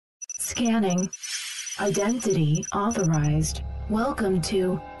Scanning. Identity authorized. Welcome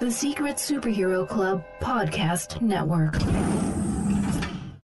to the Secret Superhero Club Podcast Network.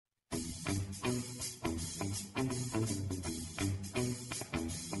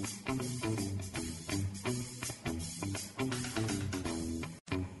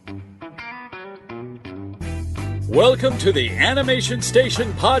 Welcome to the Animation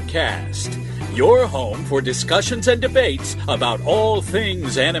Station Podcast, your home for discussions and debates about all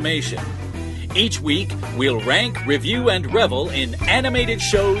things animation. Each week, we'll rank, review, and revel in animated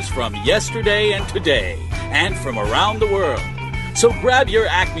shows from yesterday and today, and from around the world. So grab your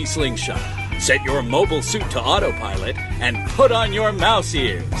Acme slingshot, set your mobile suit to autopilot, and put on your mouse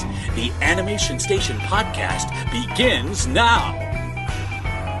ears. The Animation Station Podcast begins now.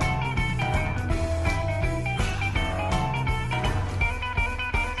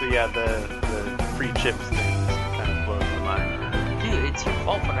 Yeah, the free chips thing kind of blows my mind. Dude, it's your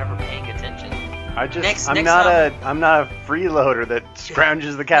fault for never paying attention. I'm not a freeloader that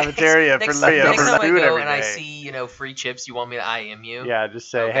scrounges the cafeteria for next leftover time I food go every and day. I see, free chips, you want me to IM you? Yeah, just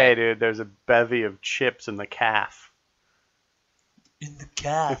say, Okay. hey, dude, there's a bevy of chips in the calf. In the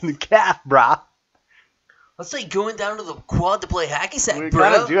calf. In the calf, brah. Let's like going down to the quad to play hacky sack, We bro.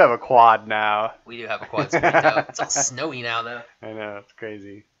 kind of do have a quad now. We do have a quad screen, though. It's all snowy now, though. I know, it's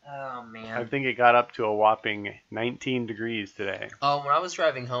crazy. Oh, I man. think it got up to a whopping 19 degrees today. Oh, when I was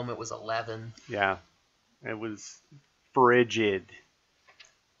driving home, it was 11. Yeah, it was frigid.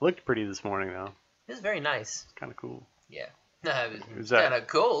 Looked pretty this morning, though. It was very nice. It's kind of cool. Yeah. No, it Was was that- kind of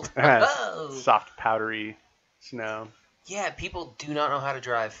cold. Oh. Soft, powdery snow. Yeah, people do not know how to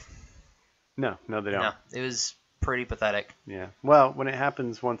drive. No, they don't. No, it was pretty pathetic. Yeah. Well, when it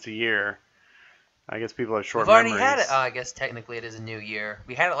happens once a year, I guess people have short We've already memories. had it. I guess technically it is a new year.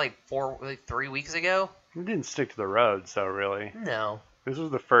 We had it like 3 weeks ago. We didn't stick to the road, so really. No. This was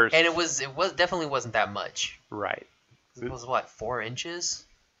the first. And it was definitely wasn't that much. Right. It was what, 4 inches?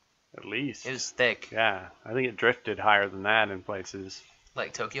 At least. It was thick. Yeah. I think it drifted higher than that in places.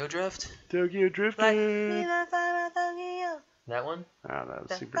 Like Tokyo Drift? Tokyo drifted. That one? Oh, that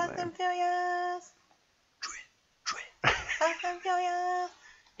was super lame.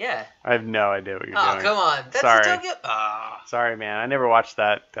 Yeah. I have no idea what you're Oh, doing. come on. That's Sorry. the Tokyo. Ah. Sorry, man. I never watched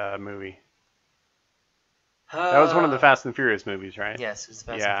that movie. That was one of the Fast and Furious movies, right? Yes, it was the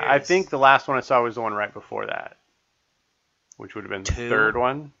Fast Yeah, and I Furious. think the last one I saw was the one right before that, which would have been the 2? third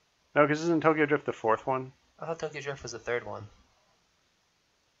one. No, because isn't Tokyo Drift the fourth one? I thought Tokyo Drift was the third one.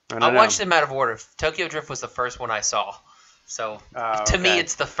 I I don't know. watched them out of order. Tokyo Drift was the first one I saw. So, Oh, to me, okay.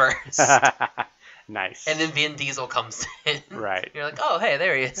 it's the first. Nice. And then Vin Diesel comes in. Right. You're like, oh, hey,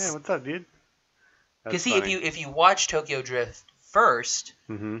 there he Hey, is. what's up, dude? Because see, if you watch Tokyo Drift first,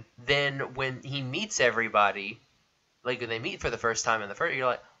 Mm-hmm. then when he meets everybody, like when they meet for the first time in the first, you're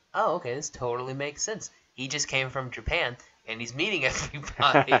like, oh, okay, this totally makes sense. He just came from Japan and he's meeting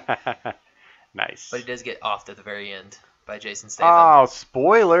everybody. Nice. But he does get offed at the very end by Jason Statham. Oh,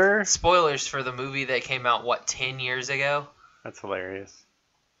 spoiler! Spoilers for the movie that came out, 10 years ago? That's hilarious.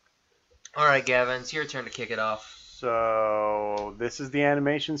 All right, Gavin, it's your turn to kick it off. So, this is the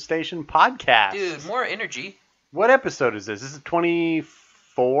Animation Station podcast. Dude, more energy. What episode is this? This is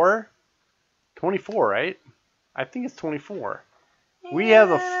 24? 24, right? I think it's 24. We have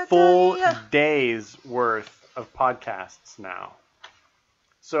a full day's worth of podcasts now.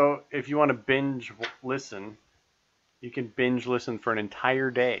 So, if you want to binge listen, you can binge listen for an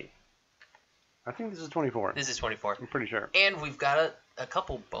entire day. I think this is 24. This is 24. I'm pretty sure. And we've got a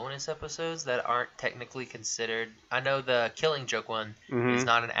couple bonus episodes that aren't technically considered. I know the Killing Joke one is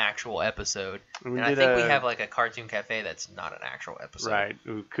not an actual episode. And we And I did think we a- have like a Cartoon Cafe that's not an actual episode. Right.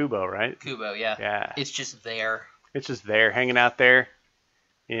 Ooh, Kubo, right? Kubo, yeah. Yeah. It's just there. It's just there, hanging out there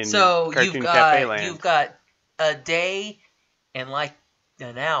in So Cartoon you've Cafe got land. you've got a day and like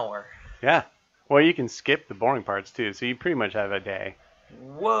an hour. Yeah. Well, you can skip the boring parts too, so you pretty much have a day.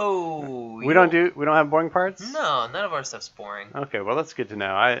 Whoa. We don't have boring parts? No, none of our stuff's boring. Okay, well that's good to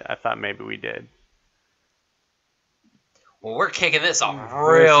know. I thought maybe we did. Well, we're kicking this off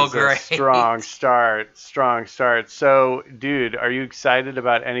real This is great. a strong start. So, dude, are you excited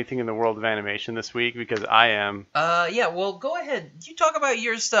about anything in the world of animation this week? Because I am. Yeah, well, go ahead. You talk about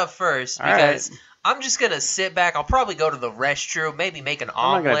your stuff first, All because right. I'm just going to sit back. I'll probably go to the restroom, maybe make an I'm not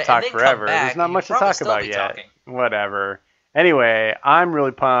omelet, going to talk and then forever. come back. There's not and much to you'll probably talk still about be yet. talking. Whatever. Anyway, I'm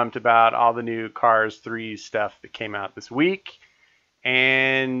really pumped about all the new Cars 3 stuff that came out this week,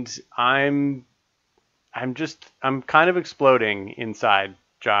 and I'm kind of exploding inside,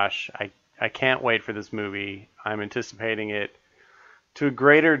 Josh. I can't wait for this movie. I'm anticipating it to a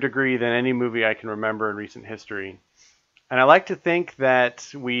greater degree than any movie I can remember in recent history. And I like to think that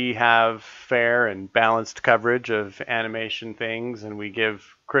we have fair and balanced coverage of animation things, and we give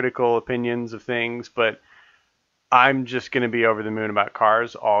critical opinions of things, but I'm just going to be over the moon about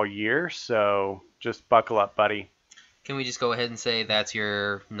Cars all year, so just buckle up, buddy. Can we just go ahead and say that's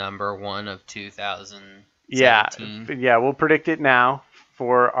your number one of 2017? Yeah, we'll predict it now.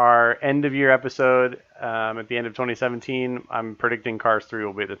 For our end-of-year episode at the end of 2017, I'm predicting Cars 3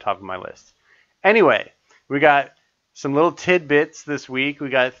 will be at the top of my list. Anyway, we got some little tidbits this week. We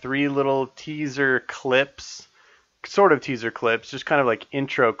got 3 little teaser clips, sort of teaser clips, just kind of like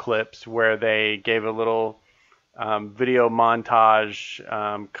intro clips where they gave a little video montage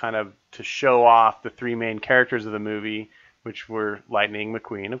kind of to show off the 3 main characters of the movie, which were Lightning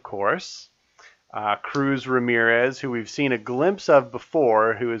McQueen, of course, Cruz Ramirez, who we've seen a glimpse of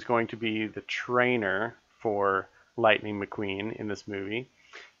before, who is going to be the trainer for Lightning McQueen in this movie.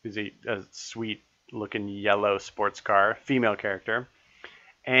 He's a sweet-looking yellow sports car, female character.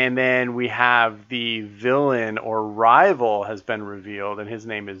 And then we have the villain or rival has been revealed, and his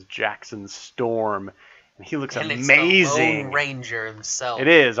name is Jackson Storm. And he looks amazing. It's the Lone Ranger himself. It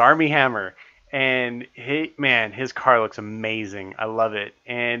is, Armie Hammer. And his car looks amazing. I love it.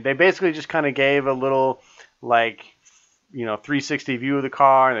 And they basically just kind of gave a little, 360 view of the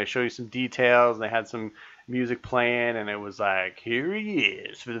car, and they show you some details, and they had some music playing, and it was like, here he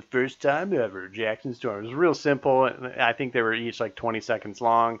is for the first time ever, Jackson Storm. It was real simple. I think they were each like 20 seconds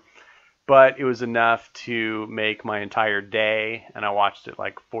long, but it was enough to make my entire day, and I watched it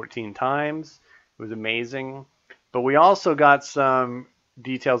like 14 times. It was amazing. But we also got some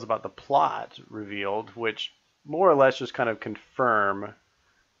details about the plot revealed, which more or less just kind of confirm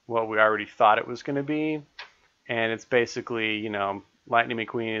what we already thought it was going to be. And it's basically, Lightning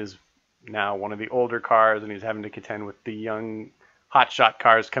McQueen is now one of the older cars, and he's having to contend with the young hotshot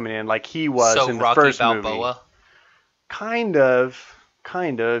cars coming in like he was in the Rocky first Balboa? movie. Kind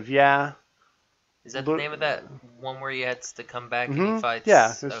of, yeah. Is that the name of that one where he has to come back and he fights? Yeah.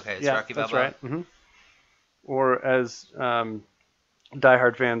 It's That's Rocky Balboa. right. Mm-hmm. Or as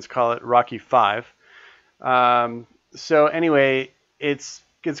diehard fans call it, Rocky 5. So anyway, it's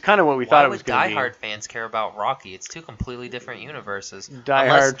kind of what we thought it was going to be. Why would diehard fans care about Rocky? It's 2 completely different universes.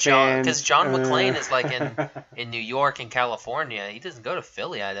 Diehard fans, because John McClane is like in New York and California. He doesn't go to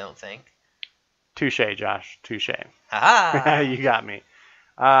Philly, I don't think. Touche, Josh. Touche. Ha You got me.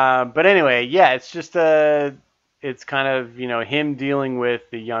 But anyway, yeah, it's just it's kind of him dealing with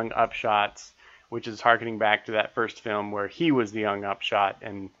the young upshots, which is harkening back to that first film where he was the young upshot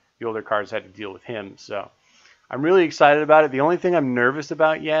and the older cars had to deal with him. So I'm really excited about it. The only thing I'm nervous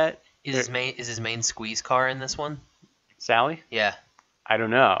about yet is his main squeeze car in this one. Sally? Yeah. I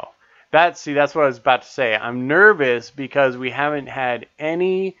don't know. That's what I was about to say. I'm nervous because we haven't had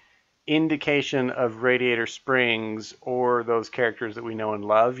any indication of Radiator Springs or those characters that we know and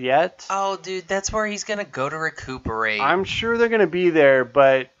love yet. Oh, dude, that's where he's gonna go to recuperate. I'm sure they're gonna be there,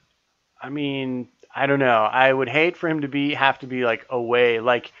 but I mean, I don't know. I would hate for him to have to be like away.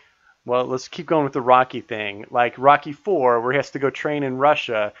 Like, well, let's keep going with the Rocky thing. Like Rocky 4, where he has to go train in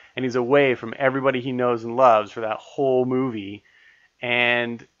Russia, and he's away from everybody he knows and loves for that whole movie.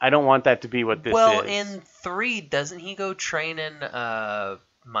 And I don't want that to be what this is. Well, in 3, doesn't he go train in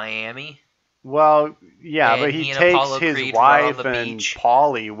Miami? Well, yeah, but he takes his wife and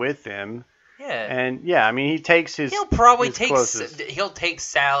Paulie with him. Yeah. And yeah, I mean, he takes his. He'll probably he'll take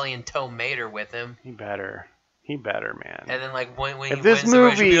Sally and Tow Mater with him. He better, man. And then like when if he this wins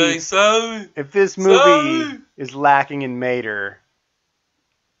movie, the race, he'll be like, Sally, if this movie is lacking in Mater,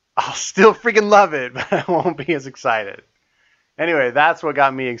 I'll still freaking love it, but I won't be as excited. Anyway, that's what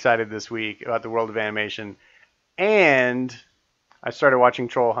got me excited this week about the world of animation. And I started watching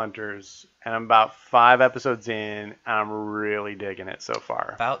Troll Hunters, and I'm about 5 episodes in, and I'm really digging it so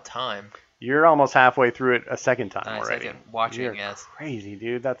far. About time. You're almost halfway through it a second time already. Second watching, You're yes. Crazy,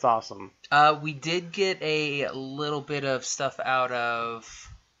 dude. That's awesome. We did get a little bit of stuff out of...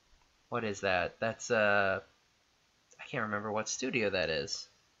 What is that? That's, I can't remember what studio that is.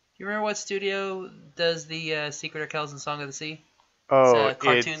 Do you remember what studio does the Secret of Kells and Song of the Sea? Oh, it's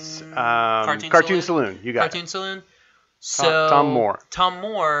Cartoon Saloon. You got Cartoon Saloon. So Tom Moore. Tom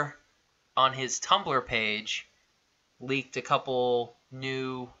Moore, on his Tumblr page, leaked a couple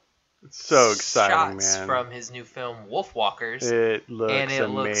new so exciting, shots man. from his new film Wolfwalkers. It looks and it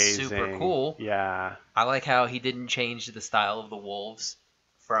amazing. looks super cool. Yeah. I like how he didn't change the style of the wolves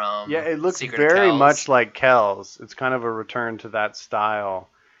from it looks Secret very of Kells. much like Kells. It's kind of a return to that style,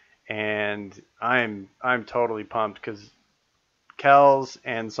 and I'm totally pumped because Kells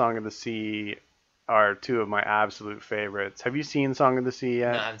and Song of the Sea are two of my absolute favorites. Have you seen Song of the Sea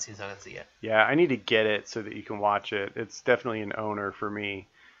yet? No, I haven't seen Song of the Sea yet. Yeah, I need to get it so that you can watch it. It's definitely an owner for me.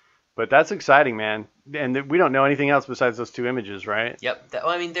 But that's exciting, man. And we don't know anything else besides those two images, right? Yep. Well,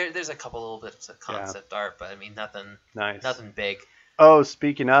 I mean, there's a couple little bits of concept art, but I mean, nothing big. Oh,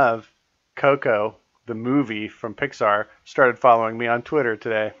 speaking of, Coco, the movie from Pixar, started following me on Twitter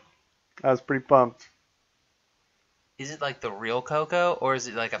today. I was pretty pumped. Is it like the real Coco, or is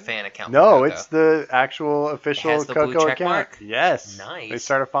it like a fan account? No, for Coco? It's the actual official It has the Coco blue check account. mark? Yes. Nice. They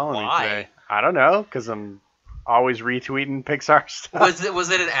started following Why? me today. I don't know, because I'm always retweeting Pixar stuff. Was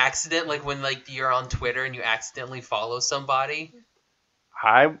it an accident, like when like you're on Twitter and you accidentally follow somebody?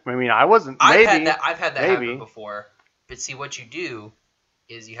 I mean, I wasn't. Maybe. I've had that Maybe. happen before. But see, what you do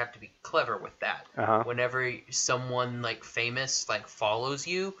is you have to be clever with that. Uh-huh. Whenever someone like famous like follows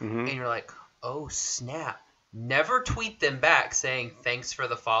you, Mhm. and you're like, oh snap. Never tweet them back saying thanks for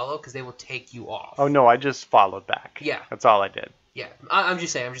the follow, because they will take you off. Oh no, I just followed back. Yeah. That's all I did. Yeah, I'm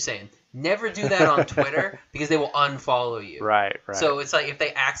just saying. Never do that on Twitter because they will unfollow you. Right. So it's like if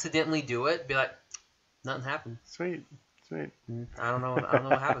they accidentally do it, be like, nothing happened. Sweet. I don't know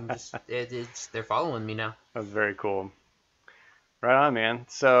what happened. It's they're following me now. That was very cool. Right on, man.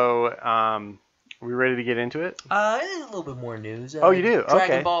 So, we ready to get into it? A little bit more news. Oh, you do? Dragon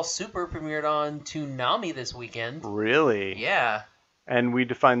Okay. Ball Super premiered on Toonami this weekend. Really? Yeah. And we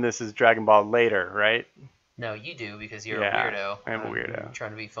define this as Dragon Ball later, right? No, you do because you're Yeah, a weirdo. I'm a weirdo. I'm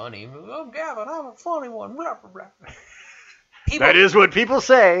trying to be funny. Oh, Gavin, I'm a funny one. Blah, blah, blah. People, That is what people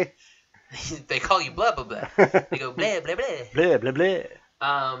say. they call you blah blah blah. They go blah blah blah. Blah, blah,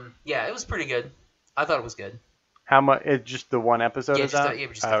 blah. Yeah, it was pretty good. I thought it was good. How much? It's just the one episode Yeah, is just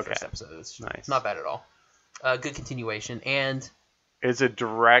out? the first episode. It's Nice. not bad at all. Good continuation. And, Is it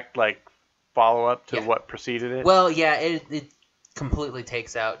direct, like, follow-up to Yeah. what preceded it? well, yeah, it completely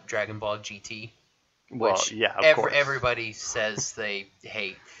takes out Dragon Ball GT. Well, Which yeah, of course. everybody says they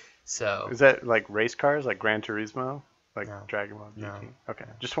hate. So Is that like race cars, like Gran Turismo? Like No. Dragon Ball GT? No. Okay,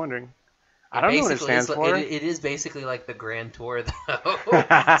 just wondering. I don't know what it basically, stands for. It is basically like the Grand Tour,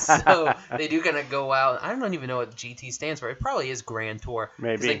 though. So they do kind of go out. I don't even know what GT stands for. It probably is Grand Tour. 'Cause,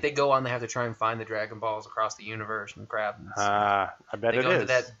 Maybe. like, they go on, they have to try and find the Dragon Balls across the universe and crap. I bet they it go is. into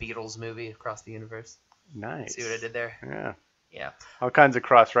that Beatles movie, Across the Universe. Nice. See what I did there? Yeah. Yeah. All kinds of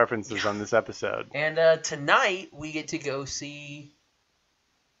cross references on this episode. And tonight we get to go see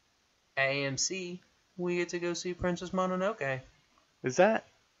AMC. We get to go see Princess Mononoke. Is that?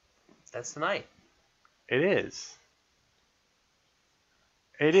 That's tonight. It is.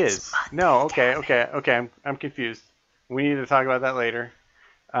 It is. No, okay. I'm confused. We need to talk about that later.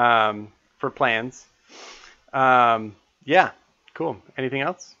 For plans. Yeah. Cool. Anything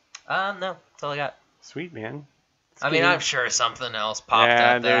else? No, that's all I got. Sweet, man. I mean, I'm sure something else popped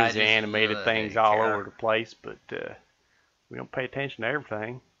yeah, up. That I there's just animated really things didn't all care. over the place, but we don't pay attention to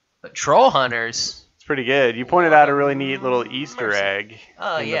everything. But Troll Hunters. It's pretty good. You pointed out a really neat little Easter egg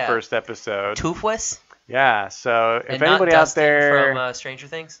Oh, in yeah. the first episode. Toothless. Yeah, so if And not anybody out Dustin there from Stranger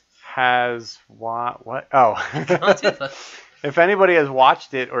Things. has what? Oh. Toothless. If anybody has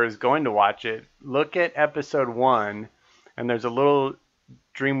watched it or is going to watch it, look at episode 1, and there's a little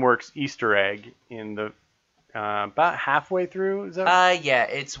DreamWorks Easter egg in the about halfway through. Is that? Yeah,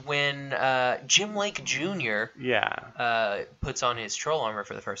 it's when Jim Lake Jr. Yeah. Puts on his troll armor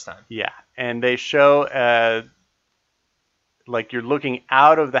for the first time. Yeah, and they show like you're looking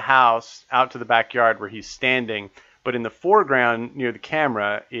out of the house, out to the backyard where he's standing, but in the foreground near the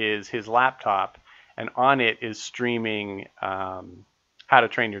camera is his laptop, and on it is streaming How to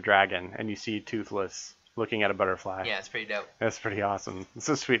Train Your Dragon, and you see Toothless looking at a butterfly. Yeah, it's pretty dope. That's pretty awesome. It's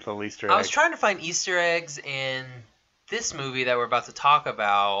a sweet little Easter egg. I was trying to find Easter eggs in this movie that we're about to talk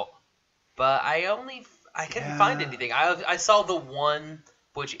about, but I couldn't find anything. I saw the one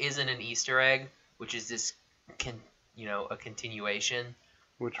which isn't an Easter egg, which is this, a continuation.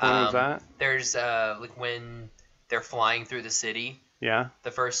 Which one was that? There's like when they're flying through the city Yeah.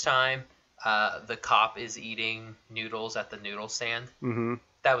 the first time, the cop is eating noodles at the noodle stand. Mm-hmm.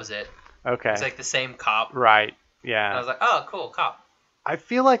 That was it. Okay. It's like the same cop. Right. And Yeah. I was like, oh, cool, cop. I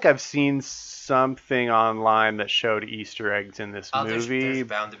feel like I've seen something online that showed Easter eggs in this Oh, movie. there's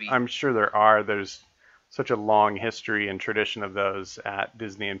bound to be. I'm sure there are. There's such a long history and tradition of those at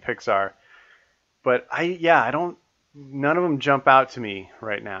Disney and Pixar. But none of them jump out to me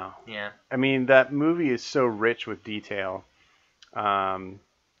right now. Yeah. I mean, that movie is so rich with detail. I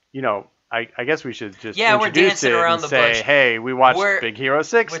guess we should just Yeah, we're introduce dancing it around and the say, bush. hey, we watched We're- Big Hero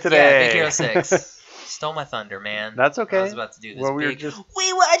 6 Yeah, today. Big Hero 6. Stole my thunder, man. That's okay. I was about to do this Well, we were big. just-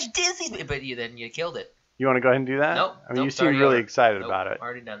 We watched Disney, but then you killed it. You want to go ahead and do that? Nope. I mean, you nope, seem already really over. excited Nope, about it.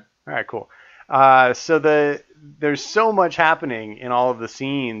 Already done. All right, cool. There's so much happening in all of the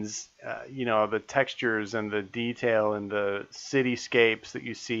scenes, the textures and the detail and the cityscapes that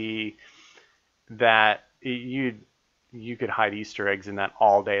you see, that you could hide Easter eggs in that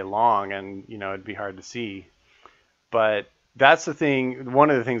all day long, and it'd be hard to see. But that's the thing. One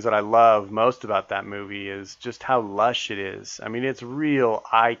of the things that I love most about that movie is just how lush it is. I mean, it's real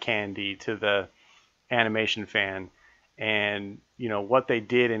eye candy to the animation fan, and what they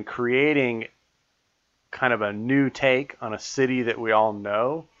did in creating kind of a new take on a city that we all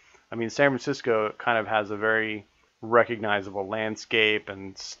know. I mean, San Francisco kind of has a very recognizable landscape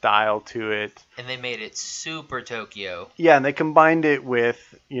and style to it. And they made it super Tokyo. Yeah, and they combined it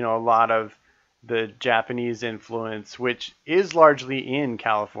with, a lot of the Japanese influence, which is largely in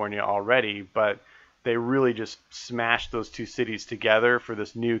California already, but they really just smashed those two cities together for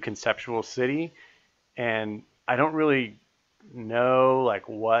this new conceptual city. And I don't really know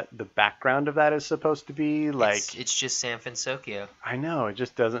what the background of that is supposed to be. It's just San Francisco. I know, it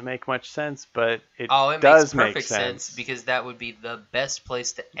just doesn't make much sense, but it does make perfect sense because that would be the best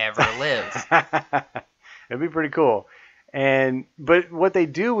place to ever live. It'd be pretty cool. But what they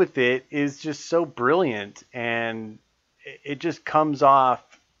do with it is just so brilliant, and it just comes off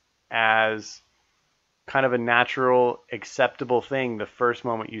as kind of a natural, acceptable thing the first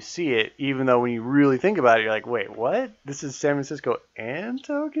moment you see it, even though when you really think about it, you're like, wait, what? This is San Francisco and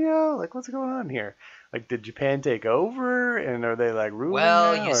Tokyo? What's going on here? Did Japan take over, and are they ruling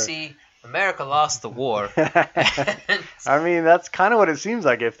now, you see, America lost the war. I mean, that's kind of what it seems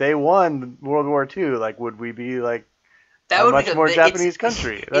like. If they won World War II, would we be a much more Japanese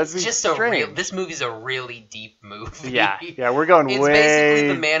country? It's just this movie's a really deep movie. Yeah, we're going it's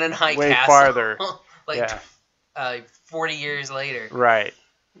basically The Man in High Castle. Farther. 40 years later. Right.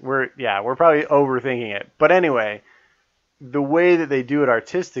 We're probably overthinking it. But anyway, the way that they do it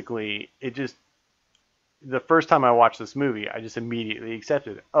artistically, the first time I watched this movie, I just immediately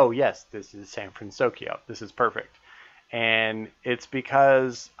accepted, oh yes, this is San Francisco. This is perfect. And it's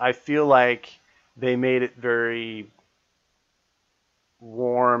because I feel like they made it very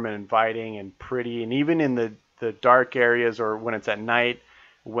warm and inviting and pretty. And even in the dark areas, or when it's at night,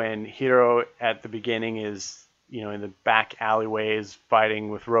 when Hiro at the beginning is, in the back alleyways fighting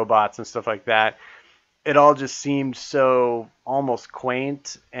with robots and stuff like that, it all just seemed so almost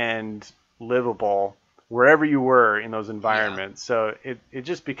quaint and livable wherever you were in those environments. Yeah. So it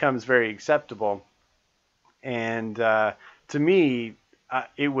just becomes very acceptable. And to me,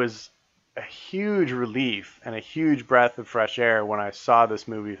 it was a huge relief and a huge breath of fresh air when I saw this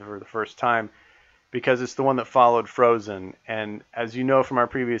movie for the first time, because it's the one that followed Frozen. And as you know from our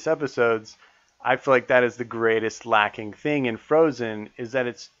previous episodes, I feel like that is the greatest lacking thing in Frozen, is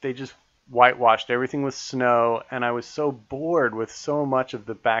that they just whitewashed everything with snow, and I was so bored with so much of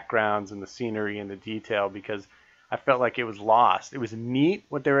the backgrounds and the scenery and the detail, because I felt like it was lost. It was neat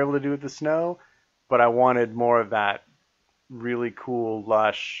what they were able to do with the snow, but I wanted more of that really cool,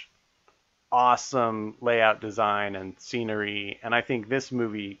 lush, awesome layout design and scenery, and I think this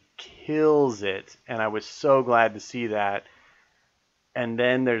movie kills it, and I was so glad to see that. And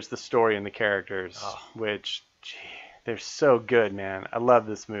then there's the story and the characters, which, they're so good, man. I love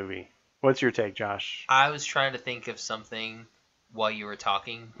this movie. What's your take, Josh? I was trying to think of something while you were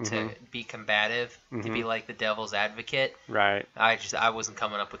talking to be combative, to be like the devil's advocate. Right. I wasn't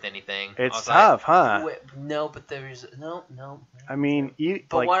coming up with anything. It's tough, huh? No, but there's no. I mean,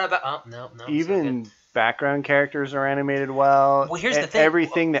 what about no? Even background characters are animated well. Well, here's the thing.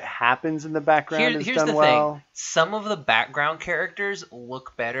 Everything that happens in the background is done well. Thing. Some of the background characters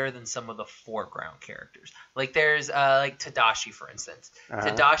look better than some of the foreground characters. There's Tadashi, for instance.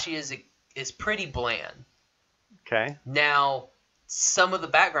 Tadashi is pretty bland. Okay. Now, some of the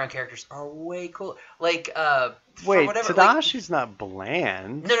background characters are way cool. Wait, Tadashi's not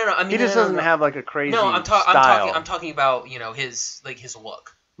bland. No. I mean, he just doesn't have a crazy style. I'm talking about his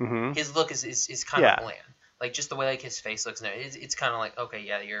look. Mm-hmm. His look is kind of bland. Just the way his face looks now. It's kind of okay,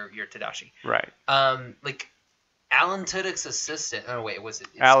 yeah, you're Tadashi. Right. Alan Tudyk's assistant. Oh wait, was it?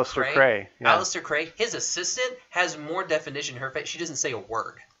 Alistair Cray. Yeah. Alistair Cray. His assistant has more definition in her face. She doesn't say a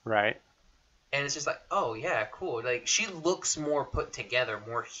word. Right. And it's just oh yeah, cool. She looks more put together,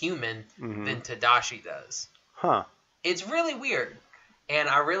 more human than Tadashi does. Huh. It's really weird. And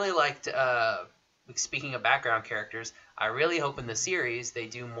I really liked, speaking of background characters, I really hope in the series they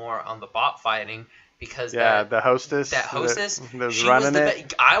do more on the bot fighting, because the hostess. That hostess, she was running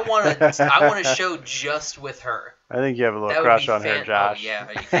it. I want a show just with her. I think you have a little crush on her, Josh. Oh yeah,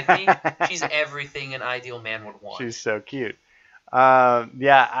 are you kidding me? She's everything an ideal man would want. She's so cute.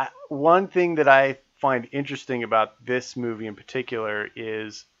 One thing that I find interesting about this movie in particular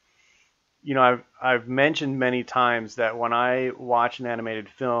is I've mentioned many times that when I watch an animated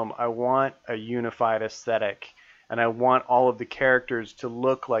film, I want a unified aesthetic, and I want all of the characters to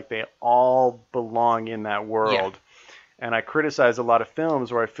look like they all belong in that world. Yeah. And I criticize a lot of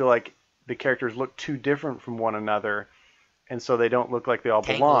films where I feel like the characters look too different from one another, and so they don't look like they all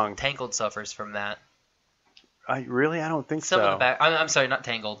belong. Tangled suffers from that. I don't think Some so. Of the I'm sorry, not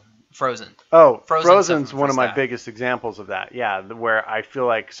Tangled. Frozen. Oh, Frozen's one of my biggest examples of that. Yeah, where I feel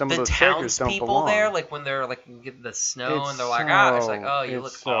like some of those characters don't belong. The townspeople there, like when they're like get the snow and they're like, it's like, oh, you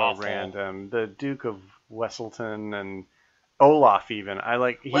look so awful. Random. The Duke of Wesselton and Olaf even.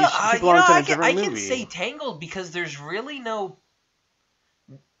 He belongs in a different movie. I can say Tangled because there's really no.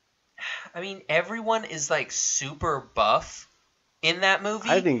 I mean, everyone is like super buff in that movie.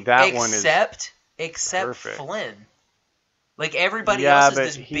 I think that one is except perfect. Flynn. Like everybody else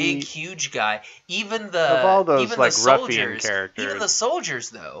is this big, huge guy. Even the soldiers, characters. Even the soldiers,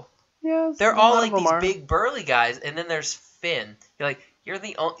 though. Yes, they're all like these big burly guys, and then there's Finn. You're like, you're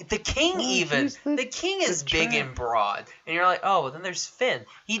the only the king. The king is big and broad, and you're like, oh, well, then there's Finn.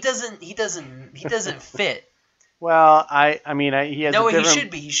 He doesn't fit. Well, he has. No,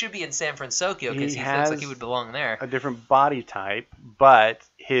 he should be in San Francisco because he looks like he would belong there. A different body type, but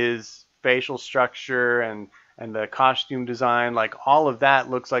his facial structure and the costume design, like all of that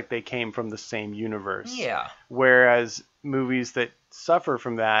looks like they came from the same universe. Yeah. Whereas movies that suffer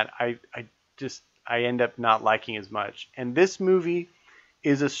from that, I end up not liking as much. And this movie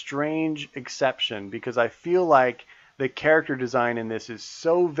is a strange exception because I feel like the character design in this is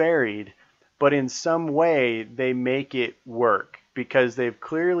so varied, but in some way they make it work because they've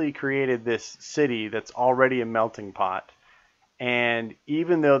clearly created this city that's already a melting pot. And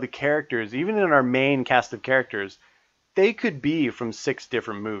even though the characters, even in our main cast of characters, they could be from 6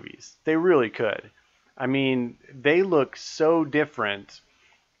 different movies. They really could. I mean, they look so different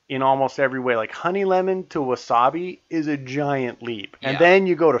in almost every way. Like Honey Lemon to Wasabi is a giant leap. And then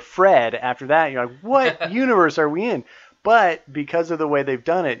you go to Fred after that, and you're like, what universe are we in? But because of the way they've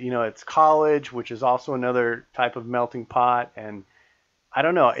done it, it's college, which is also another type of melting pot, and I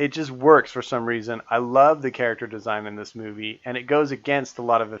don't know. It just works for some reason. I love the character design in this movie, and it goes against a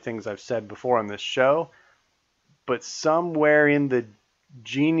lot of the things I've said before on this show. But somewhere in the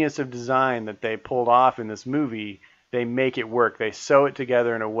genius of design that they pulled off in this movie, they make it work. They sew it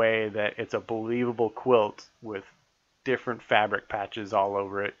together in a way that it's a believable quilt with different fabric patches all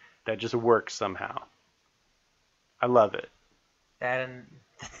over it that just works somehow. I love it.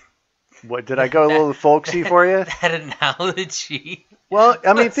 What, did I go a little folksy for you? That analogy. Well,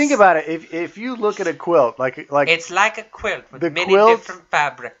 I mean, think about it. If you look at a quilt, like it's like a quilt with many different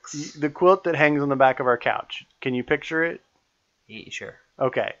fabrics. The quilt that hangs on the back of our couch. Can you picture it? Yeah, sure.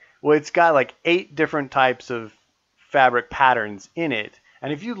 Okay. Well, it's got like 8 different types of fabric patterns in it.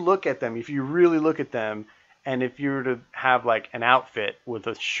 And if you look at them, if you really look at them, and if you were to have like an outfit with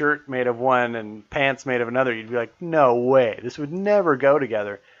a shirt made of one and pants made of another, you'd be like, no way. This would never go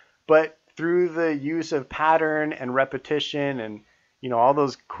together. But through the use of pattern and repetition and all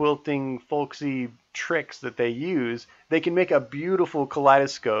those quilting folksy tricks that they use, they can make a beautiful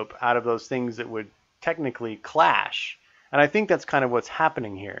kaleidoscope out of those things that would technically clash. And I think that's kind of what's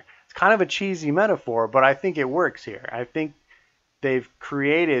happening here. It's kind of a cheesy metaphor, but I think it works here. I think they've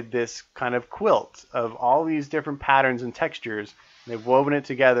created this kind of quilt of all these different patterns and textures. And they've woven it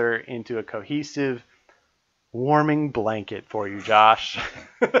together into a cohesive, warming blanket for you, Josh.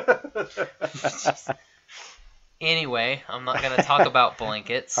 Anyway, I'm not going to talk about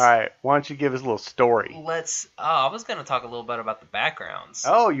blankets. All right. Why don't you give us a little story? I was going to talk a little bit about the backgrounds.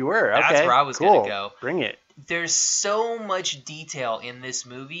 Oh, you were? Okay. That's where I was going to go. Bring it. There's so much detail in this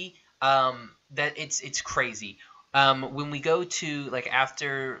movie that it's crazy. When we go to, like,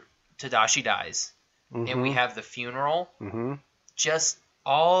 after Tadashi dies, and we have the funeral, just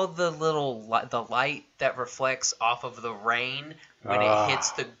all the the light that reflects off of the rain when it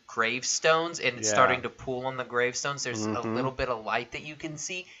hits the gravestones and it's starting to pool on the gravestones. There's a little bit of light that you can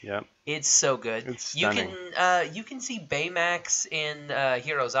see. Yep. It's so good. It's stunning. You can see Baymax in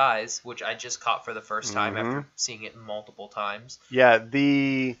Hero's Eyes, which I just caught for the first time after seeing it multiple times. Yeah,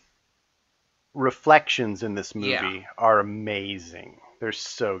 the reflections in this movie are amazing. They're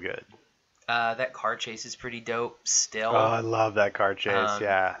so good. That car chase is pretty dope still. Oh, I love that car chase,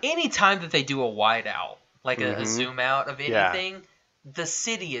 yeah. Anytime that they do a wide out, like a zoom out of anything, the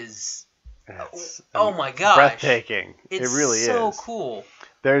city is... oh my gosh. Breathtaking. It really is. It's so cool.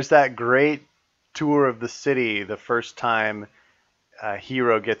 There's that great tour of the city the first time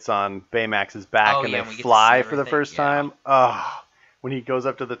Hero gets on Baymax's back and they fly for the first time. Oh, when he goes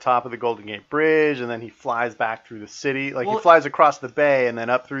up to the top of the Golden Gate Bridge and then he flies back through the city. Like, Well, he flies across the bay and then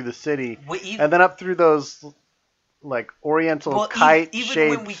up through the city and then up through those, like, oriental kite-shaped even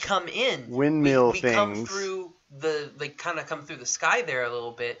when we come in, windmill we things. come through kind of come through the sky there a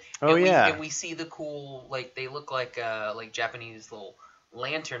little bit. Oh, and yeah. And we see the cool, like, they look like Japanese little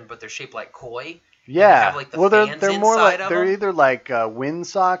lantern, but they're shaped like koi. Yeah. And they have, like, the fans they're more inside like, of they're them. either like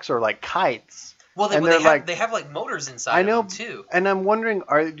windsocks or like kites. Well, and they have like motors inside I know, of them too. And I'm wondering,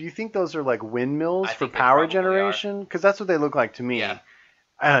 do you think those are like windmills I for think they power probably generation? Because that's what they look like to me. Yeah.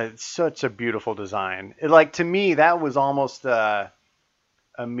 It's such a beautiful design. Like, to me, that was almost a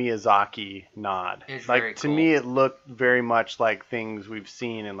Miyazaki nod. It's Like, very to cool. me, it looked very much like things we've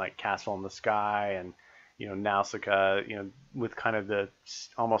seen in like Castle in the Sky and, you know, Nausicaa, you know, with kind of the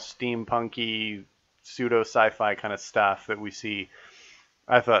almost steampunky pseudo sci-fi kind of stuff that we see.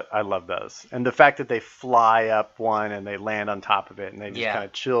 I love those, and the fact that they fly up one and they land on top of it and they just kind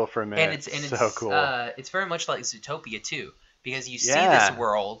of chill for a minute. And it's so cool. It's very much like Zootopia too, because you see Yeah. this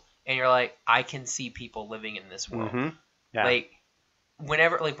world and you're like, I can see people living in this world. Mm-hmm. Yeah. Like when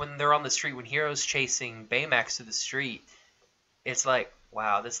they're on the street, when Hero's chasing Baymax through the street, it's like,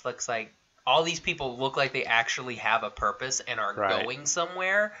 wow, this looks like all these people look like they actually have a purpose and are Right. going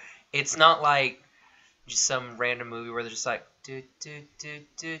somewhere. It's not like just some random movie where they're just like, we're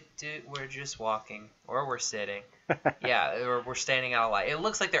just walking or we're sitting. Yeah, or we're standing out of light. It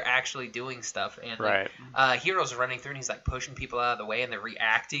looks like they're actually doing stuff. And Right. Hero's running through and he's like pushing people out of the way and they're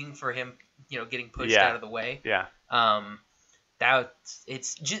reacting for him, you know, getting pushed Yeah. out of the way. Yeah.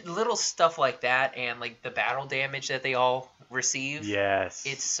 It's just little stuff like that, and like the battle damage that they all receive. Yes.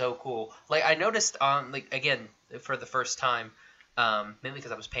 It's so cool. Like, I noticed like, again, for the first time, mainly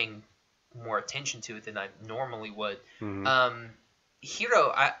because I was paying more attention to it than I normally would. Mhm.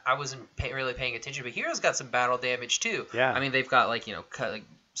 Hero, I wasn't really paying attention, but Hero's got some battle damage too. Yeah. I mean, they've got like, you know, like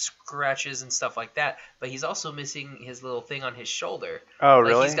scratches and stuff like that, but he's also missing his little thing on his shoulder. Oh, Like,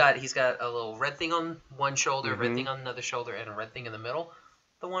 really? he's got a little red thing on one shoulder, red Mhm. thing on another shoulder, and a red thing in the middle.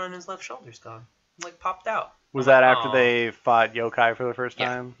 The one on his left shoulder's gone. Like, popped out. Was I'm that like, after "Aw." they fought Yokai for the first Yeah.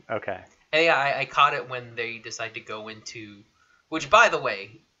 time? Okay. And yeah, I caught it when they decided to go into, which, by the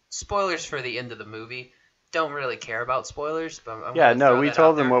way, spoilers for the end of the movie. Don't really care about spoilers, but I'm Yeah, gonna no, throw we that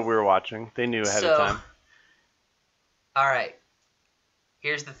told out them there. what we were watching. They knew ahead of time. All right.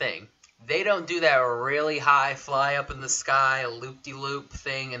 Here's the thing. They don't do that really high fly up in the sky, loop-de-loop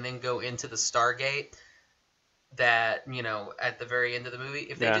thing, and then go into the Stargate that, you know, at the very end of the movie.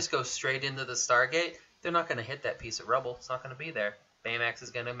 If they Yeah. just go straight into the Stargate, they're not going to hit that piece of rubble. It's not going to be there. Baymax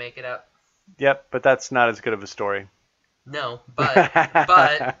is going to make it up. Yep, but that's not as good of a story. No,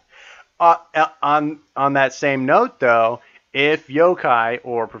 but on that same note, though, if Yokai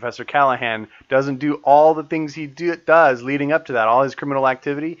or Professor Callahan doesn't do all the things he does leading up to that, all his criminal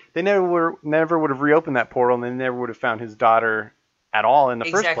activity, they never would have reopened that portal, and they never would have found his daughter at all in the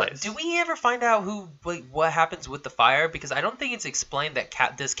first place. Do we ever find out what happens with the fire? Because I don't think it's explained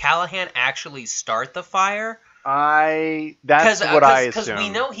that does Callahan actually start the fire? That's what I assume. Because we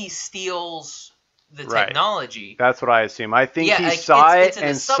know he steals the Right. technology. That's what I assume. I think Yeah, he like, saw it's it an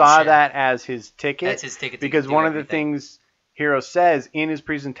and saw assumption. that as his ticket. That's his ticket to Because do one of the everything. things Hero says in his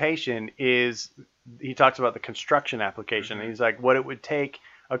presentation is he talks about the construction application. Mm-hmm. And he's like, what it would take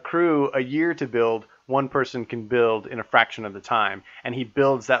a crew a year to build, one person can build in a fraction of the time. And he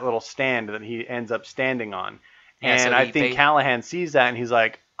builds that little stand that he ends up standing on. Yeah, And so I he think Callahan sees that and he's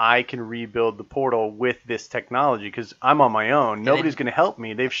like, I can rebuild the portal with this technology because I'm on my own. Nobody's going to help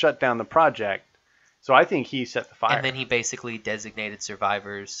me. They've shut down the project. So I think he set the fire. And then he basically designated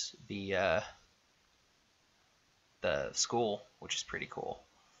survivors the school, which is pretty cool.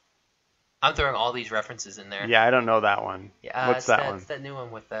 I'm throwing all these references in there. Yeah, I don't know that one. Yeah, What's it's that one? It's that new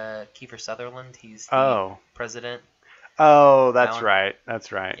one with Kiefer Sutherland. He's the Oh. president. Oh, that's one? right.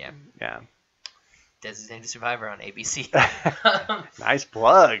 That's right. Yeah. Yeah. Designated Survivor on ABC. Nice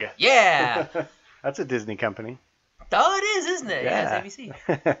plug. Yeah. That's a Disney company. Oh, it is, isn't it? Yeah, it's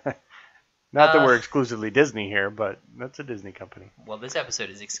ABC. Not that we're exclusively Disney here, but that's a Disney company. Well, this episode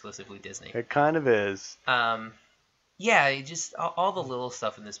is exclusively Disney. It kind of is. Yeah, it just all the little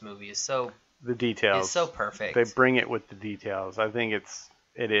stuff in this movie is so The details. It's so perfect. They bring it with the details. I think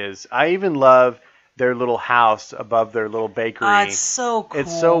it is. I even love their little house above their little bakery. It's so cool.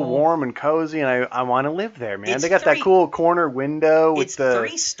 It's so warm and cozy, and I want to live there, man. It's They got that cool corner window with It's the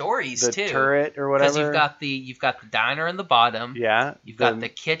 3 stories the too. turret or whatever. Because you've got the diner in the bottom. Yeah. You've got the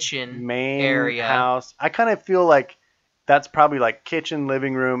kitchen main area. house. I kind of feel like that's probably like kitchen,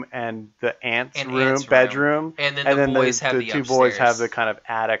 living room, and the aunt's room, bedroom. And then the boys have the two boys upstairs. have the kind of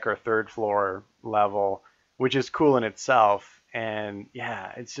attic or third floor level, which is cool in itself. And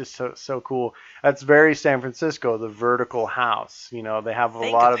yeah, it's just so cool. That's very San Francisco, the vertical house. You know, they have a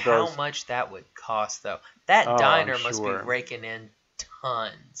Think lot of of those. how much that would cost, though. That Oh, diner I'm must be sure. raking in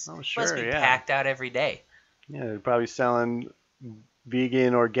tons. Oh, Must sure, be yeah. packed out every day. Yeah, they're probably selling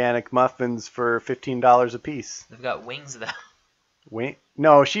vegan organic muffins for $15 a piece. They've got wings, though.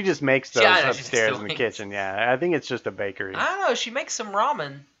 No, she just makes those I know, she makes upstairs the in the wings. kitchen. Yeah, I think it's just a bakery. I don't know. She makes some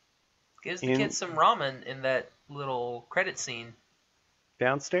ramen. Gives the In- kids some ramen in that little credit scene.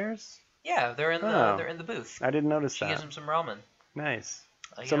 Downstairs? Yeah, they're in the Oh. they're in the booth. I didn't notice She that. gives them some ramen. Nice.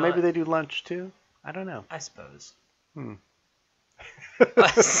 You So know maybe what? they do lunch too? I don't know. I suppose.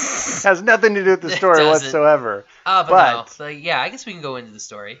 Has nothing to do with the It story doesn't. whatsoever. But But- no. Like, yeah, I guess we can go into the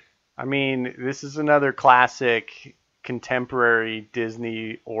story. I mean, this is another classic contemporary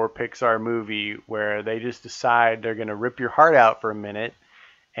Disney or Pixar movie where they just decide they're going to rip your heart out for a minute,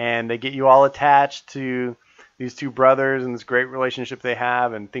 and they get you all attached to these two brothers and this great relationship they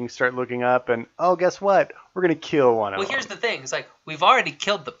have, and things start looking up, and oh, guess what? We're going to kill one of Well, them. here's the thing. It's like, we've already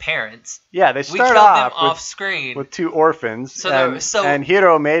killed the parents. Yeah, they We start killed them off off screen. with two orphans, So there- and, so- and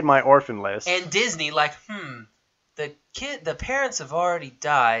Hiro made my orphan list. And Disney, like, the parents have already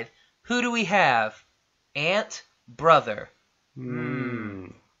died. Who do we have? Aunt, brother.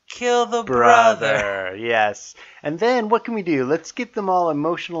 Kill the brother. Yes. And then what can we do? Let's get them all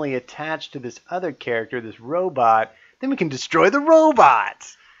emotionally attached to this other character, this robot. Then we can destroy the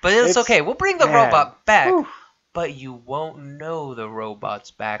robot. But it's It's- okay. We'll bring the man. robot back. Whew. But you won't know the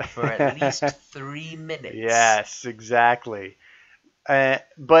robot's back for at least 3 minutes. Yes, exactly.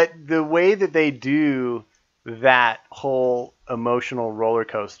 But the way that they do that whole emotional roller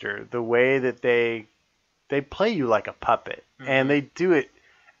coaster, the way that they play you like a puppet, and they do it.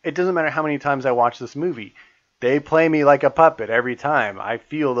 It doesn't matter how many times I watch this movie. They play me like a puppet every time. I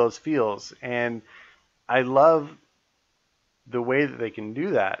feel those feels, and I love the way that they can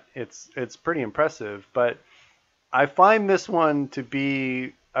do that. It's pretty impressive, but I find this one to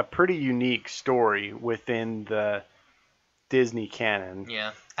be a pretty unique story within the Disney canon.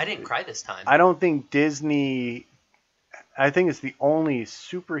 Yeah. I didn't cry this time. I don't think Disney. I think it's the only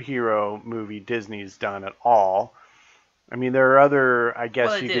superhero movie Disney's done at all. I mean, there are other, I guess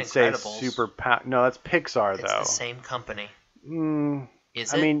Well, they you did could say Incredibles. No, that's Pixar, It's though. the same company.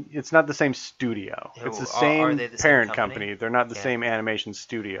 Is I it? mean, it's not the same studio. It's the Are same they the same parent company? company. They're not the Yeah. same animation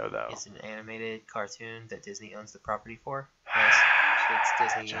studio, though. It's an animated cartoon that Disney owns the property for. Yes.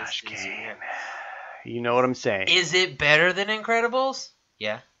 It's Disney. Josh is- Gane. You know what I'm saying. Is it better than Incredibles?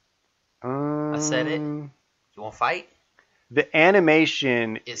 Yeah. I said it. You want to fight? The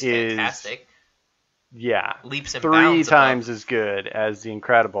animation Is fantastic. Yeah. Leaps and 3 bounds times as good as The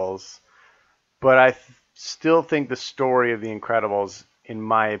Incredibles. But I still think the story of The Incredibles, in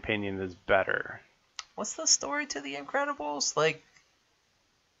my opinion, is better. What's the story to the Incredibles? Like,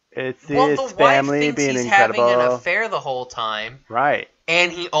 It's well, this the wife family thinks being he's incredible. having an affair the whole time, Right.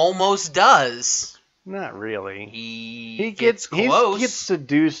 and he almost does. Not really. He gets close. He gets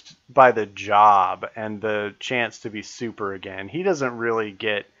seduced by the job and the chance to be super again. He doesn't really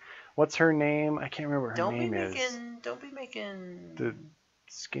get. What's her name? I can't remember what her name is. Don't be making. The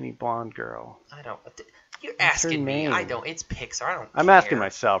skinny blonde girl. I don't. You're What's her asking me. I name? don't. It's Pixar. I don't. I'm care. asking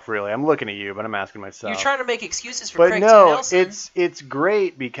myself, really. I'm looking at you, but I'm asking myself. You're trying to make excuses for But Craig T. no, Nelson. it's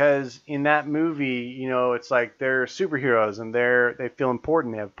great because in that movie, you know, it's like they're superheroes and they feel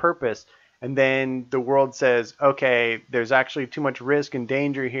important, they have purpose, and then the world says, okay, there's actually too much risk and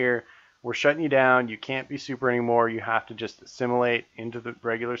danger here. We're shutting you down. You can't be super anymore. You have to just assimilate into the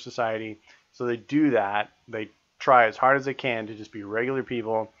regular society. So they do that. They try as hard as they can to just be regular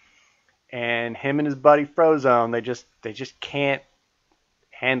people. And him and his buddy Frozone, they just can't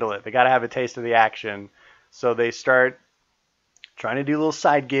handle it. They got to have a taste of the action. So they start trying to do little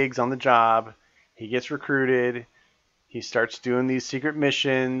side gigs on the job. He gets recruited. He starts doing these secret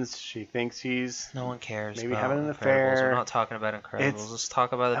missions. She thinks he's No one cares. maybe about having an Incredibles. affair. We're not talking about Incredibles. It's Let's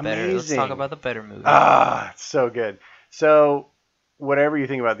talk about the better. Let's talk amazing. about the better movie. it's so good. So whatever you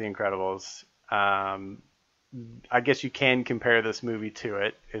think about The Incredibles, I guess you can compare this movie to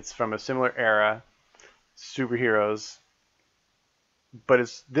it. It's from a similar era, superheroes, but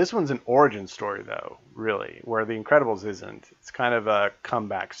this one's an origin story though, really, where The Incredibles isn't. It's kind of a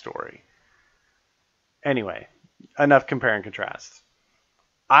comeback story. Anyway, enough compare and contrast.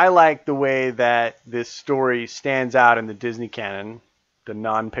 I like the way that this story stands out in the Disney canon, the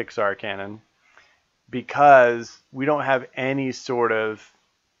non-Pixar canon, because we don't have any sort of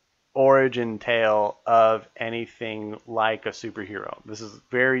origin tale of anything like a superhero. This is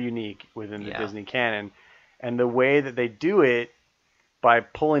very unique within the Disney canon. And the way that they do it by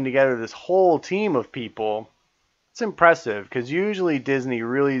pulling together this whole team of people, That's impressive because usually Disney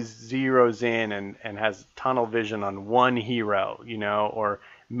really zeroes in and has tunnel vision on one hero, or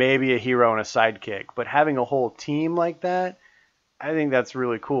maybe a hero and a sidekick. But having a whole team like that, I think that's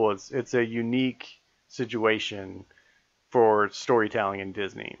really cool. It's a unique situation for storytelling in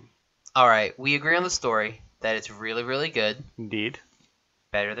Disney. All right, we agree on the story that it's really, really good. Indeed.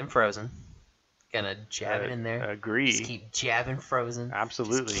 Better than Frozen. Gonna jab it in there. Agree. Just keep jabbing Frozen.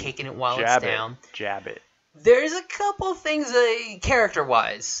 Absolutely. Just kicking it while jab it's down. Jab it. There's a couple things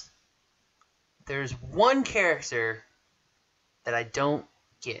character-wise. There's one character that I don't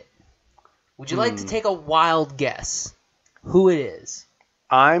get. Would you like to take a wild guess who it is?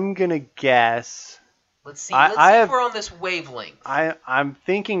 I'm gonna guess. Let's see. Let's see if we're on this wavelength. I'm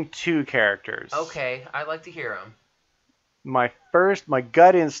thinking two characters. Okay, I'd like to hear them. My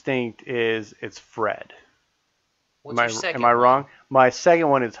gut instinct is it's Fred. What's your second Am I wrong? My second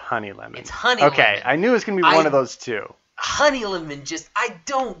one is Honey Lemon. It's Honey Okay, Lemon. I knew it was going to be one of those two. Honey Lemon, I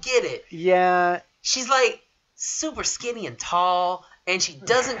don't get it. Yeah. She's like super skinny and tall, and she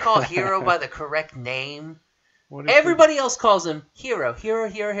doesn't call Hero by the correct name. Everybody else calls him Hero,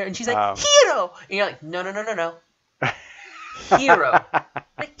 and she's like, Hero! And you're like, no. Hero.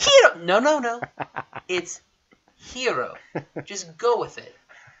 Like, Hero! No. It's Hero. Just go with it.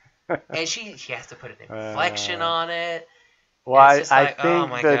 And she has to put an inflection on it. Well, I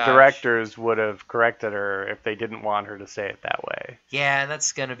think the gosh. directors would have corrected her if they didn't want her to say it that way. Yeah, and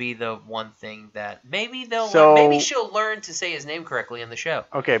that's gonna be the one thing that maybe she'll learn to say his name correctly in the show.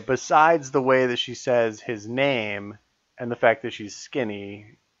 Okay, besides the way that she says his name and the fact that she's skinny,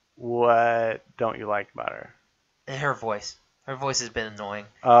 what don't you like about her? Her voice. Her voice has been annoying.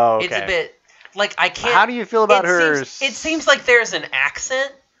 Oh, okay. It's a bit like I can't. How do you feel about her? It seems like there's an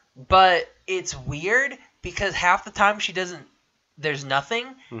accent, but it's weird because half the time she doesn't. There's nothing,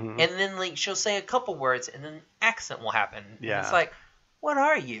 and then like she'll say a couple words, and then accent will happen. Yeah. And it's like, what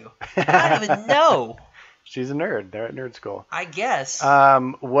are you? I don't even know. She's a nerd. They're at nerd school. I guess.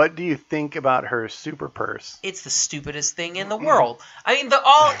 What do you think about her super purse? It's the stupidest thing in the world. I mean,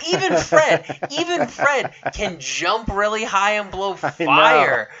 even Fred can jump really high and blow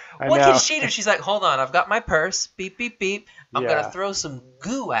fire. What can she do? She's like, hold on, I've got my purse. Beep, beep, beep. I'm going to throw some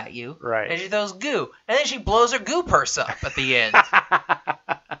goo at you. Right. And she throws goo. And then she blows her goo purse up at the end.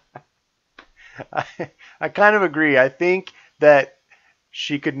 I kind of agree. I think that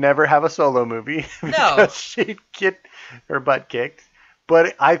she could never have a solo movie because she'd get her butt kicked.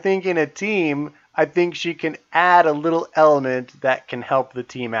 But I think in a team, I think she can add a little element that can help the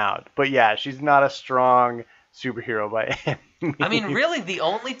team out. But yeah, she's not a strong superhero by any means. I mean, really, the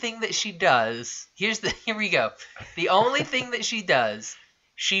only thing that she does, here we go. The only thing that she does,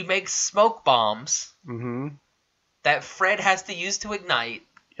 she makes smoke bombs that Fred has to use to ignite.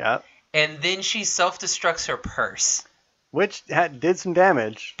 Yep. And then she self-destructs her purse. Which did some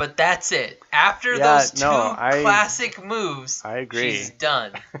damage. But that's it. After those two classic moves, I agree. She's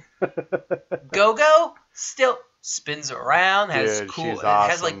done. Go-Go still spins around, has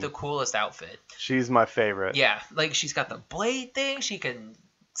like the coolest outfit. She's my favorite. Yeah, like she's got the blade thing. She can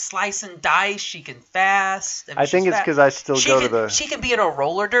slice and dice. She can fast. I think it's because I still go to the. She can be in a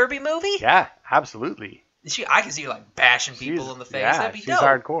roller derby movie. Yeah, absolutely. I can see her like bashing people in the face. Yeah, that'd be she's dope.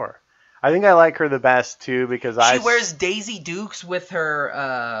 Hardcore. I think I like her the best too because she wears Daisy Dukes with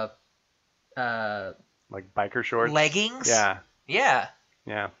her like biker shorts, leggings. Yeah. Yeah.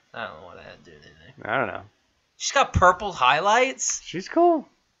 Yeah. I don't know what that had to do with anything. I don't know. She's got purple highlights. She's cool.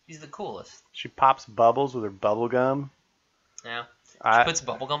 She's the coolest. She pops bubbles with her bubble gum. Yeah. She puts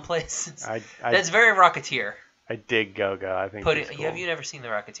bubblegum places. That's very Rocketeer. I dig Go-Go. I think cool. Have you never seen the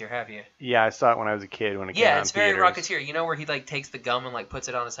Rocketeer, have you? Yeah, I saw it when I was a kid when it came out in it's very theaters. Rocketeer. You know where he like takes the gum and like puts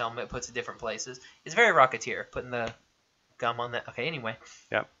it on his helmet, puts it different places? It's very Rocketeer, putting the gum on that. Okay, anyway.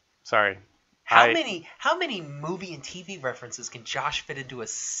 Yep. Sorry. How many movie and TV references can Josh fit into a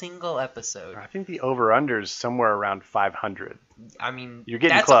single episode? I think the over-under is somewhere around 500. I mean, you're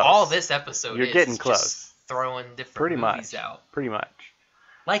getting that's close. all this episode You're getting close. Just throwing different movies out. Pretty much.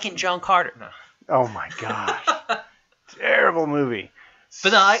 Like in John Carter. No. Oh my gosh. Terrible movie.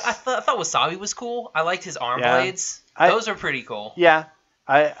 But no, I thought Wasabi was cool. I liked his arm blades. Those are pretty cool. Yeah.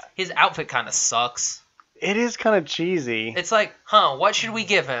 His outfit kind of sucks. It is kind of cheesy. It's like, what should we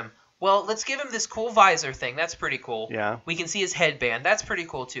give him? Well, let's give him this cool visor thing. That's pretty cool. Yeah. We can see his headband. That's pretty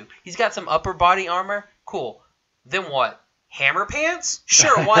cool, too. He's got some upper body armor. Cool. Then what? Hammer pants?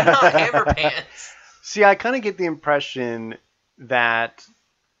 Sure, why not hammer pants? See, I kind of get the impression that,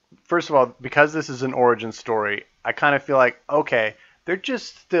 first of all, because this is an origin story, I kind of feel like, okay, they're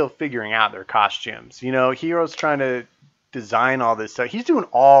just still figuring out their costumes. You know, Hero's trying to design all this stuff. He's doing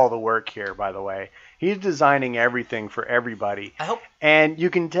all the work here, by the way. He's designing everything for everybody. I hope. And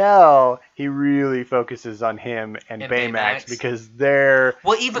you can tell he really focuses on him and Baymax Baymax. because their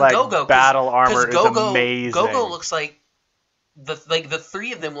Even like, Go-Go, battle armor is Go-Go, amazing. Go-Go looks like the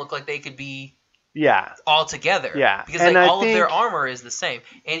three of them look like they could be yeah. all together. Yeah. Because And like I all of their think- armor is the same.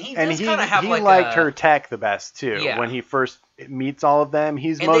 And he And does he kind of have like liked a, her tech the best too. Yeah. When he first meets all of them,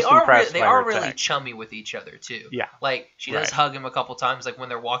 he's and most they are impressed they by are her really tech. chummy with each other too. Yeah. Like she does Right. hug him a couple times. Like when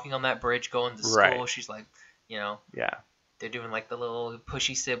they're walking on that bridge going to school, Right. she's like, you know, Yeah. they're doing like the little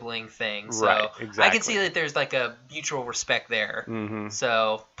pushy sibling thing. So Right, I can exactly. see that there's like a mutual respect there. hmm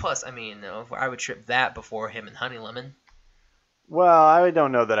So plus, I mean, I would trip that before him and Honey Lemon. Well, I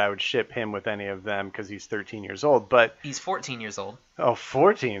don't know that I would ship him with any of them because he's 13 years old. But He's 14 years old.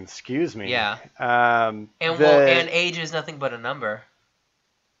 14, excuse me. Yeah. And And age is nothing but a number.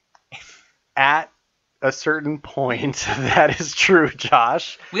 at a certain point, that is true,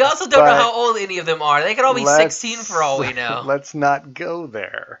 Josh. We also don't know But how old any of them are. They could all be Let's- 16 for all we know. Let's not go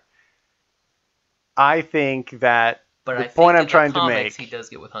there. I think that But the I point think I'm in trying the to comics, make. he does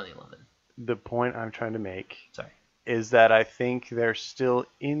get with Honey Lemon. The point I'm trying to make Sorry. is that I think they're still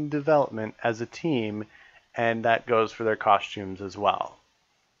in development as a team, and that goes for their costumes as well.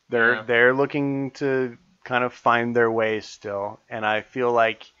 Yeah. They're looking to kind of find their way still, and I feel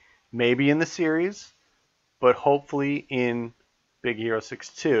like maybe in the series, but hopefully in Big Hero 6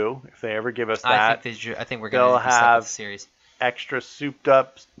 2, if they ever give us that I think we're they'll going to be stuck have with the series. extra souped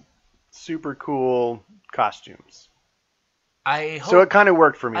up, super cool costumes. I hope, So it kind of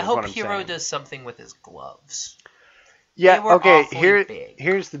worked for me. I is hope what I'm Hero saying. does something with his gloves. Yeah, They were okay, awfully big.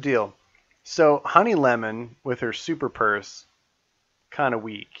 here's the deal. So Honey Lemon with her super purse, kind of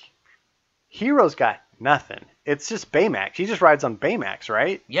weak. Hero's got nothing. It's just Baymax. He just rides on Baymax,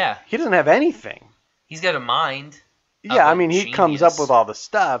 right? Yeah, He doesn't have anything. he's got a mind. Yeah, a I mean, he comes up genius. with all the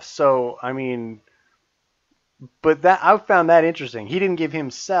stuff. So, I mean, but that I found that interesting. He didn't give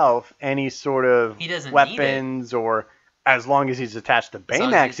himself any sort of He doesn't need weapons or as long as he's attached to As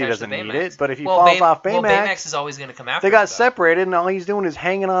long as Baymax, he's he attached to doesn't need Baymax. it. But if he Well, falls off well, Baymax, Baymax is always going to come after they got him, though. separated, and all he's doing is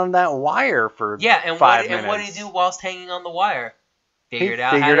hanging on that wire for Yeah, and 5 what minutes. and what did he do whilst hanging on the wire? He Figured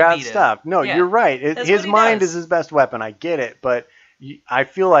out figured how to out beat stuff. him. No, Yeah. you're right. That's His what he mind does. is his best weapon. I get it, but I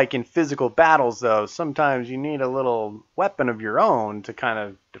feel like in physical battles, though, sometimes you need a little weapon of your own to kind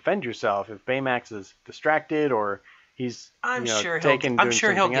of defend yourself. If Baymax is distracted or he's I'm you know, sure taken he'll. I'm doing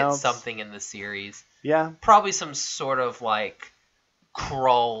sure he'll something get else. something in the series. Yeah, Probably some sort of like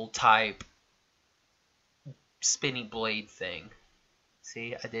crawl type spinny blade thing.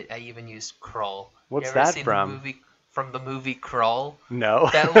 See, I even used crawl. What's you ever that seen from? The movie, from the movie Crawl. no.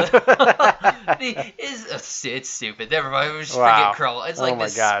 It's stupid. Never mind. We just Wow. forget Crawl. It's Oh like my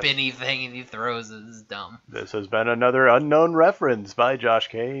this gosh. spinny thing, and he throws it. It's dumb. This has been another unknown reference by Josh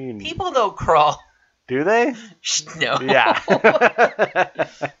Kane. People know Crawl. Do they? No. Yeah.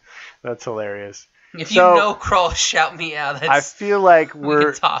 That's hilarious. If you So- know Crawl, shout me out. I That's, feel like we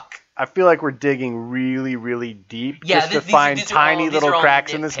we're can talk. I feel like we're digging really, really deep Yeah, just to these are- find these are tiny all- these little are all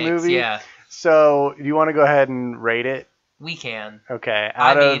cracks in this nitpicks, movie. Yeah, So, do you want to go ahead and rate it? we can. Okay,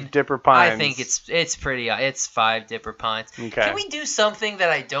 I out mean, of Dipper Pines. I think it's pretty. It's 5 Dipper Pines. Okay. Can we do something that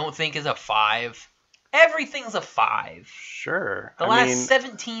I don't think is a 5? Everything's a 5. Sure. The I last mean,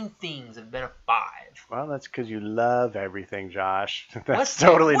 17 things have been a 5. well, that's because you love everything, Josh. That's What's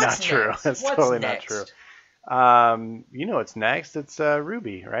totally next? not true. What's That's next? totally What's not next? true. You know what's next? It's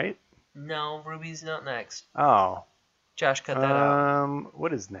Ruby, right? No, Ruby's not next. Oh. Josh, cut that out.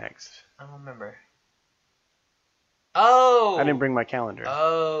 What is next? I don't remember. Oh! I didn't bring my calendar.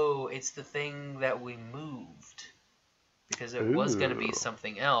 Oh, it's the thing that we moved. Because it was going to be Ooh.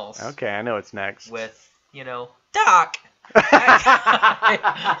 something else. Okay, I know it's next. With, Doc!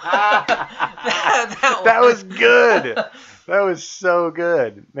 that That was good. That was so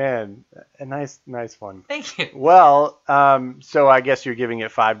good, man. A nice one. Thank you. Well, so I guess you're giving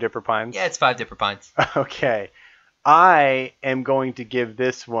it 5 Dipper Pines. Yeah, it's 5 Dipper Pines. Okay, I am going to give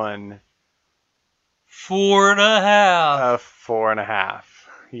this one 4.5. a 4.5.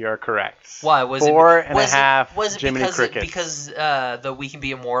 You're correct. Why was Four it? and a half Was it Jiminy because Crickets. the "We Can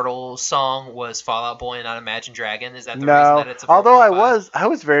Be Immortal" song was Fall Out Boy and not Imagine Dragon? Is that the reason No, that it's a 4.5? although I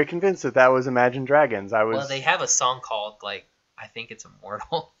was very convinced that was Imagine Dragons. Well, they have a song called I think it's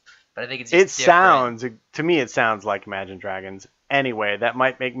Immortal, but I think it's just It different. sounds to me. It sounds like Imagine Dragons. Anyway, that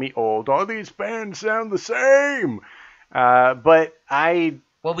might make me old. All these bands sound the same. But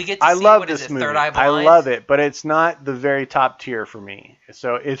Well, we get to I see love what is this it, movie. Third Eye I Blind? love it, but it's not the very top tier for me.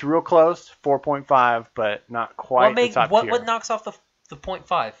 So it's real close, 4.5, but not quite the top tier. What knocks off the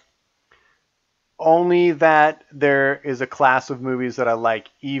 0.5? Only that there is a class of movies that I like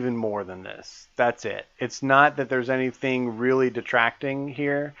even more than this. That's it. It's not that there's anything really detracting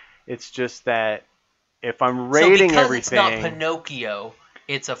here. It's just that if I'm rating because everything... it's not Pinocchio,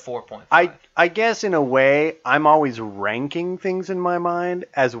 it's a 4.5. I guess in a way, I'm always ranking things in my mind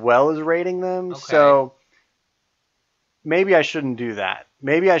as well as rating them. Okay. So maybe I shouldn't do that.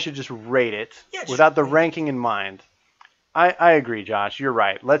 Maybe I should just rate it without the ranking in mind. I agree, Josh. You're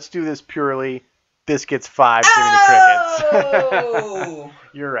right. Let's do this purely. This gets 5 Jiminy Crickets.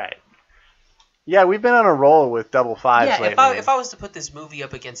 You're right. Yeah, we've been on a roll with double fives lately. If I was to put this movie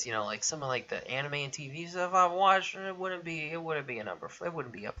up against, like some of like the anime and TV stuff I've watched, it wouldn't be a number. It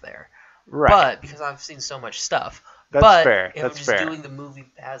wouldn't be up there. Right. But because I've seen so much stuff. That's fair. If That's I'm just fair. doing the movie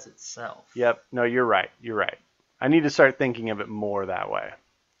as itself. Yep. No, you're right. You're right. I need to start thinking of it more that way.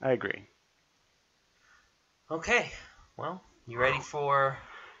 I agree. Okay. Well, you ready for...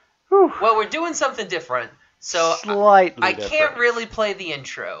 Whew. Well, we're doing something different. So Slightly I different. can't really play the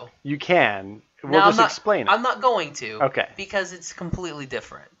intro. You can. We'll Now, just explain it. I'm not going to. Okay. Because it's completely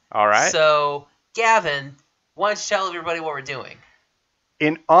different. All right. So, Gavin, why don't you tell everybody what we're doing?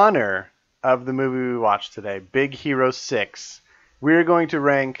 In honor of the movie we watched today, Big Hero 6, we're going to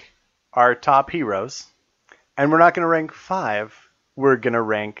rank our top heroes. And we're not going to rank 5. We're going to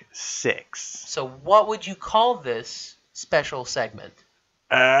rank 6. So what would you call this special segment?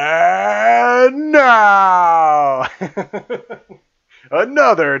 And now,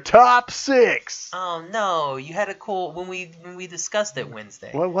 another top 6. Oh no, you had a cool when we discussed it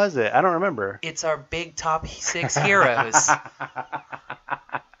Wednesday. What was it? I don't remember. It's our big top 6 heroes.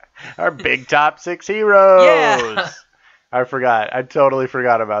 Our big top 6 heroes. Yeah. I forgot. I totally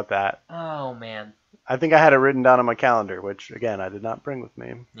forgot about that. Oh man. I think I had it written down on my calendar, which again I did not bring with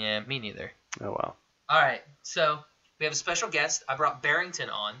me. Yeah, me neither. Oh well. All right, so we have a special guest. I brought Barrington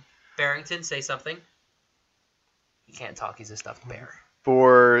on. Barrington, say something. He can't talk. He's a stuffed bear.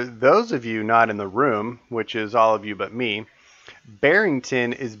 For those of you not in the room, which is all of you but me,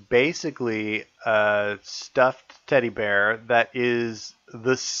 Barrington is basically a stuffed teddy bear that is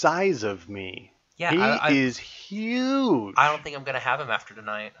the size of me. Yeah, he is huge. I don't think I'm going to have him after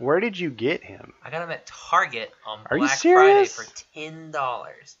tonight. Where did you get him? I got him at Target on Are you Black Friday serious? for $10.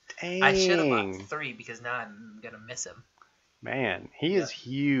 Dang. I should have bought 3 because now I'm going to miss him. Man, he is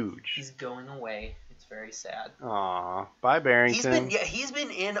huge. He's going away. It's very sad. Aw, bye Barrington. He's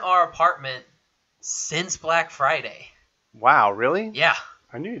been in our apartment since Black Friday. Wow, really? Yeah.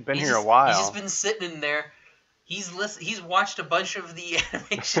 I knew you'd been here a while. He's just been sitting in there. He's watched a bunch of the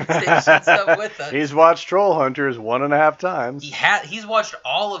animation station stuff with us. He's watched Troll Hunters 1.5 times. He's watched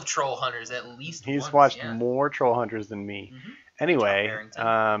all of Troll Hunters at least once. He's watched more Troll Hunters than me. Mm-hmm. Anyway,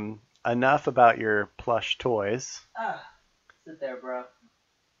 enough about your plush toys. Sit there, bro.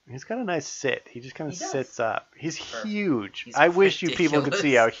 He's got a nice sit. He just kind of sits up. He's Perfect. huge. He's I wish you people could ridiculous.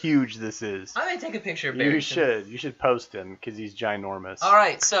 see how huge this is. I may take a picture of Barrington. You should. You should post him because he's ginormous. All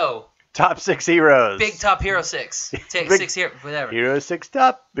right, so Top 6 heroes. big top hero 6. Take Big 6 here, whatever. Hero 6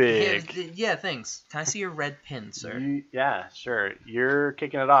 top big. Yeah, thanks. Can I see your red pin, sir? Yeah, sure. You're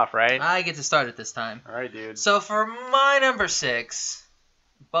kicking it off, right? I get to start it this time. All right, dude. So for my number 6,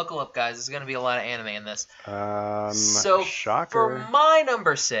 buckle up, guys. There's going to be a lot of anime in this. So shocker. for my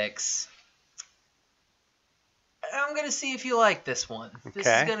number 6, I'm going to see if you like this one. This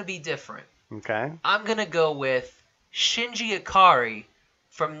is going to be different. Okay. I'm going to go with Shinji Ikari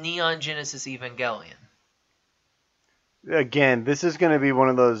from Neon Genesis Evangelion. Again, this is going to be one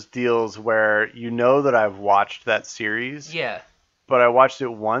of those deals where you know that I've watched that series. Yeah. But I watched it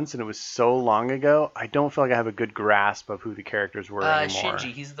once and it was so long ago, I don't feel like I have a good grasp of who the characters were anymore.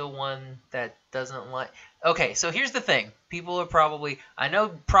 Shinji, he's the one that doesn't like... Okay, so here's the thing. People are probably... I know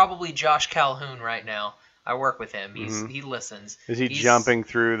probably Josh Calhoun right now. I work with him. He listens. Is he jumping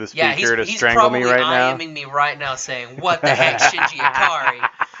through the speaker to he's strangle me right now? He's probably IMing me right now saying, what the heck, Shinji Ikari?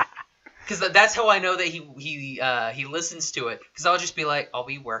 Because that's how I know that he listens to it. Because I'll just be like, I'll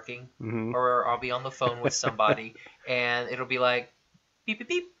be working, or I'll be on the phone with somebody, and it'll be like, beep, beep,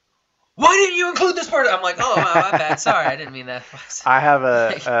 beep. Why didn't you include this part? I'm like, oh, my bad. Sorry, I didn't mean that. I have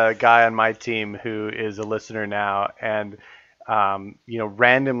a guy on my team who is a listener now, and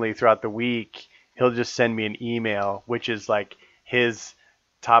randomly throughout the week, he'll just send me an email, which is like his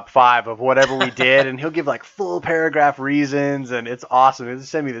top 5 of whatever we did, and he'll give like full paragraph reasons, and it's awesome. He'll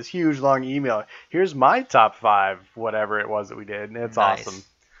just send me this huge long email. Here's my top 5, whatever it was that we did, and it's awesome.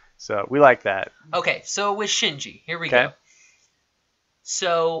 So we like that. Okay, so with Shinji, here we go.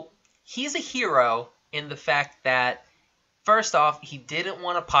 So he's a hero in the fact that, first off, he didn't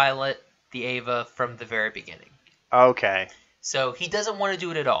want to pilot the Eva from the very beginning. Okay. So he doesn't want to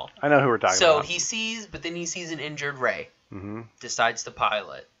do it at all. I know who we're talking about. So but then he sees an injured Ray. Mm-hmm. Decides to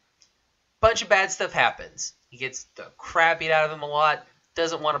pilot. Bunch of bad stuff happens. He gets the crap beat out of him a lot.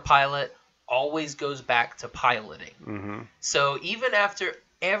 Doesn't want to pilot. Always goes back to piloting. Mm-hmm. So even after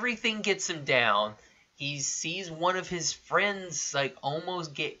everything gets him down, he sees one of his friends like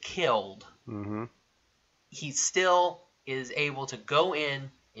almost get killed. Mm-hmm. He still is able to go in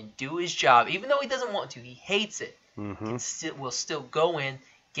and do his job, even though he doesn't want to. He hates it. Mm-hmm. Will still go in,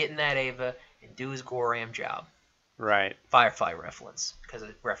 get in that Ava, and do his Goram job. Right. Firefly reference. I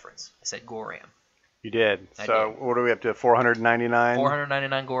said Goram. You did. I So did. what are we up to? 499?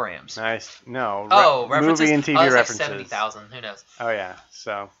 499 Gorams. Nice. No. References? Movie and TV it's references. like 70,000. Who knows? Oh, yeah.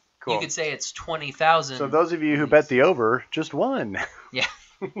 So, cool. You could say it's 20,000. So those of you who bet the over just won. Yeah.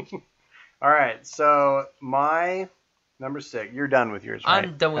 All right. So my number 6. You're done with yours, right?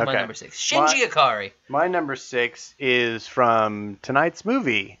 I'm done with my Okay. number 6. Shinji Ikari. My number 6 is from tonight's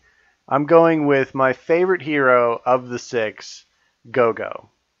movie. I'm going with my favorite hero of the 6, Go-Go.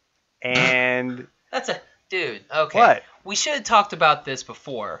 And That's a... Dude, okay. What? We should have talked about this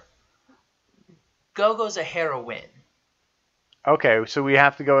before. Go-Go's a heroine. okay, so we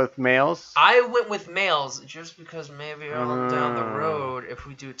have to go with males. I went with males just because maybe on down the road if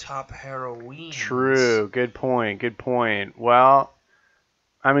we do top heroines. True. Good point. Good point. Well,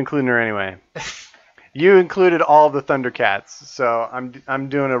 I'm including her anyway. You included all the Thundercats, so I'm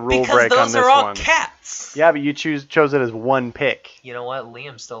doing a rule Because break on those this are all one. cats. Yeah, but you chose it as one pick. You know what?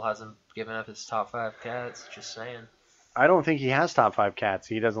 Liam still hasn't given up his top 5 cats. Just saying. I don't think he has top 5 cats.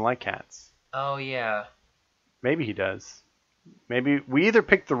 He doesn't like cats. Oh, yeah. Maybe he does. Maybe we either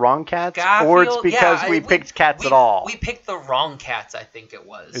picked the wrong cats, Garfield, or it's because yeah, we picked cats at all. We picked the wrong cats, I think it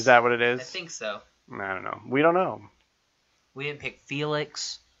was. Is that what it is? I think so. I don't know. We don't know. We didn't pick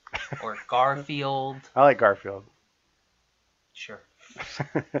Felix or Garfield. I like Garfield. Sure.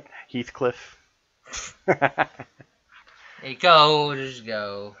 Heathcliff. Hey, go. Just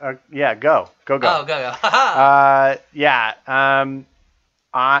go. Yeah, go. Oh, go. Ha Yeah.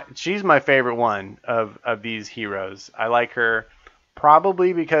 She's my favorite one of these heroes. I like her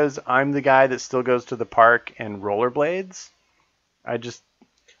probably because I'm the guy that still goes to the park and rollerblades. When was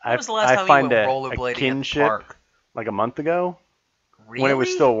the last time find you went a rollerblading kinship at the park? like a month ago Really? when it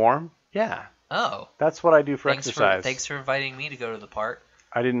was still warm. Yeah, Oh. that's what I do for exercise. Thanks for inviting me to go to the park.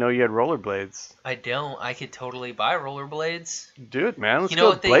 I didn't know you had rollerblades. I don't. I could totally buy rollerblades. Do it, man. Let's You know go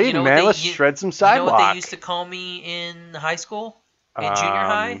what they- blading, you know what man. they- Let's you- shred some You sidewalk. know what they used to call me in high school? In junior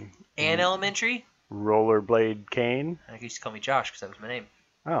high? And elementary? Rollerblade cane. I used to call me Josh because that was my name.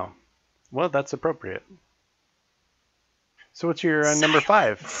 Oh, well, that's appropriate. So what's your number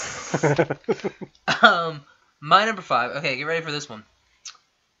 5? My number 5. Okay, get ready for this one.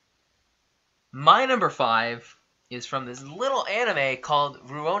 My number 5 is from this little anime called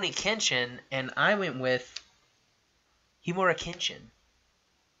Rurouni Kenshin, and I went with Himura Kenshin.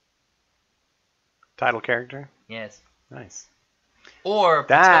 Title character? Yes. Nice. Or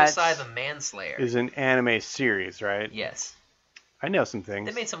That Potosai the Manslayer. Is an anime series, right? Yes. I know some things.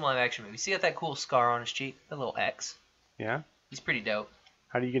 They made some live action movies. See, got that cool scar on his cheek? That little X. Yeah? He's pretty dope.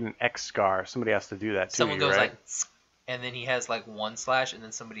 How do you get an X scar? Somebody has to do that to Someone you, goes right? like, and then he has like one slash, and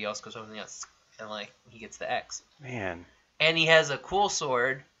then somebody else goes over and goes, and like he gets the X. Man. And he has a cool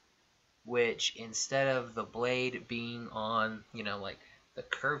sword, which instead of the blade being on, like the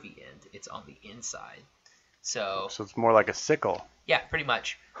curvy end, it's on the inside. So it's more like a sickle. yeah, pretty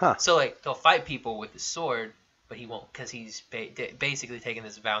much. Huh. So like he'll fight people with the sword, but he won't because he's basically taken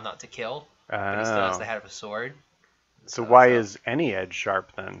this vow not to kill. But he still has the head of a sword. So why is any edge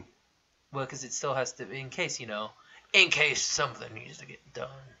sharp then? Well, because it still has to, in case something needs to get done.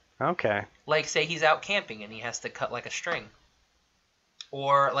 Okay. Like, say he's out camping and he has to cut like a string.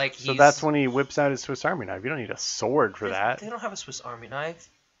 Or like he's... So that's when he whips out his Swiss Army knife. You don't need a sword for that. They don't have a Swiss Army knife.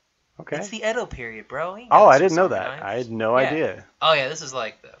 Okay. It's the Edo period, bro. Oh, I didn't know that. I had no Yeah. idea. Oh yeah, this is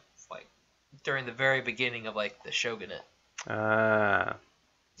like during the very beginning of like the shogunate.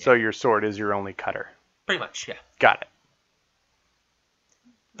 So your sword is your only cutter. Pretty much, yeah. Got it.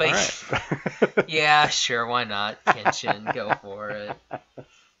 But All right. yeah, sure, why not? Kenshin, go for it.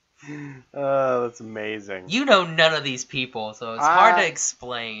 Oh, that's amazing. You know none of these people, so it's hard to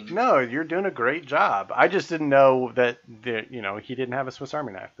explain. No, you're doing a great job. I just didn't know that he didn't have a Swiss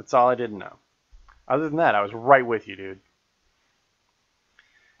Army knife. That's all I didn't know. Other than that, I was right with you, dude.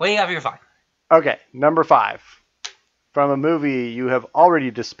 What do you have for your 5? Okay, number 5. From a movie you have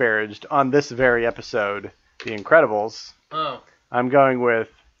already disparaged on this very episode, The Incredibles. Oh. I'm going with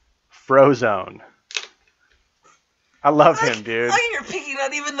Frozone. I love him, dude. Like you're picking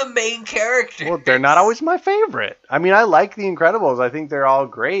out even the main characters. Well, they're not always my favorite. I mean, I like The Incredibles. I think they're all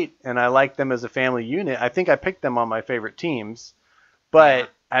great, and I like them as a family unit. I think I picked them on my favorite teams. But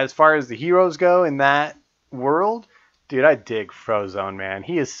as far as the heroes go in that world, dude, I dig Frozone, man.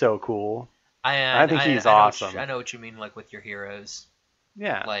 He is so cool. I think he's awesome. I know what you mean, like with your heroes.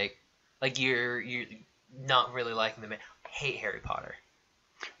 Yeah. Like you're not really liking them. Hate Harry Potter.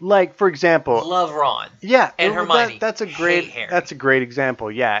 Like, for example, Love Ron. Yeah, and Hermione. That's a great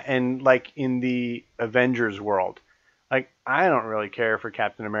example. Yeah, and like in the Avengers world, like I don't really care for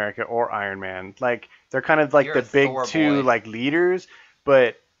Captain America or Iron Man. Like they're kind of like You're the a big Thor two boy. like leaders,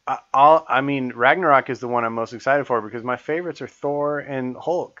 but I mean Ragnarok is the one I'm most excited for because my favorites are Thor and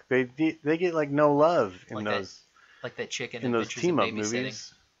Hulk. They get like no love in Like those Like that chick in in those Adventures in team up Babysitting.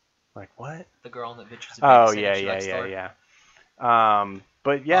 movies. Like what? The girl in Adventures in Oh Babysitting. She likes Thor. yeah.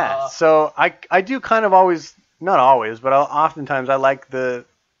 But yeah, so I do kind of always, not always, but oftentimes I like the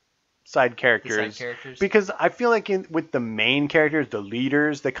side characters, because I feel like with the main characters, the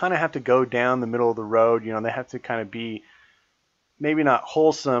leaders, they kind of have to go down the middle of the road. You know, they have to kind of be maybe not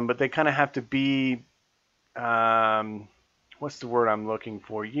wholesome, but they kind of have to be what's the word I'm looking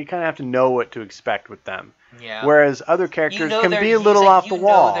for? You kind of have to know what to expect with them. Yeah. Whereas other characters can be a little off the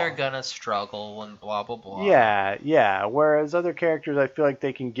wall. You know they're gonna struggle and blah blah blah. Yeah. Whereas other characters, I feel like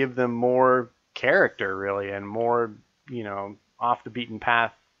they can give them more character, really, and more, off the beaten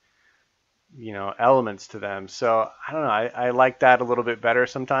path, elements to them. So I don't know. I like that a little bit better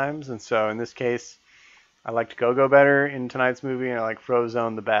sometimes. And so in this case, I liked Go-Go better in tonight's movie, and I like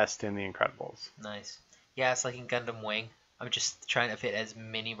Frozone the best in The Incredibles. Nice. Yeah, it's like in Gundam Wing. I'm just trying to fit as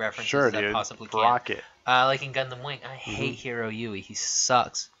many references as I possibly can. Rocket. Like in Gundam Wing, I hate Hiro Yui. He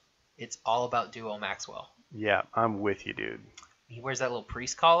sucks. It's all about Duo Maxwell. Yeah, I'm with you, dude. He wears that little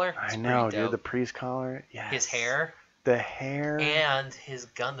priest collar. I know, dude. The priest collar. Yeah. His hair. The hair. And his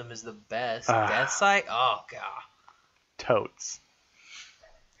Gundam is the best. Death Sight. Oh god. Totes.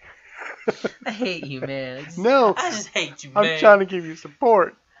 I hate you, man. No. I just hate you, man. I'm trying to give you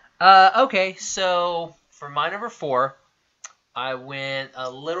support. Okay, so for my number 4, I went a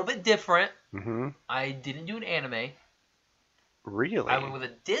little bit different. Mm-hmm. I didn't do an anime. Really? I went with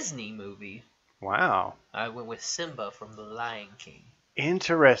a Disney movie. Wow. I went with Simba from The Lion King.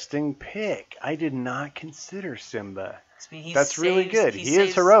 Interesting pick. I did not consider Simba. I mean, That's really good. He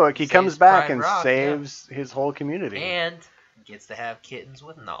is heroic. He comes back and saves his whole community. And gets to have kittens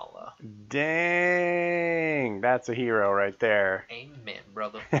with Nala. Dang. That's a hero right there. Amen,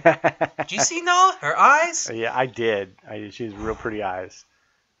 brother. Did you see Nala? Her eyes? Yeah, I did. She has real pretty eyes.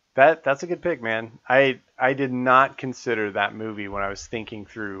 That's a good pick, man. I did not consider that movie when I was thinking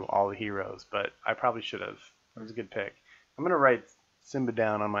through all the heroes, but I probably should have. It was a good pick. I'm going to write Simba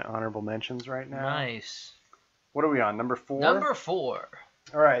down on my honorable mentions right now. Nice. What are we on? Number 4? Number 4.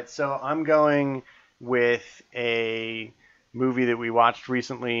 All right, so I'm going with a movie that we watched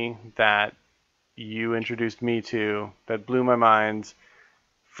recently that you introduced me to that blew my mind.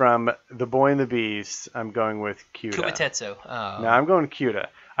 From The Boy and the Beast, I'm going with Kyuda. Kumatetsu. Oh. No, I'm going Kyuda.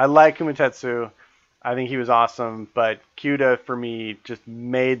 I like Kumatetsu. I think he was awesome, but Kyuda, for me, just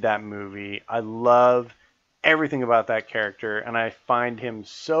made that movie. I love everything about that character, and I find him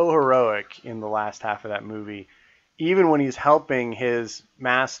so heroic in the last half of that movie. Even when he's helping his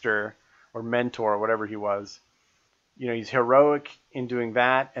master or mentor, whatever he was, he's heroic in doing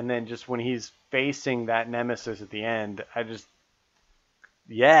that, and then just when he's facing that nemesis at the end,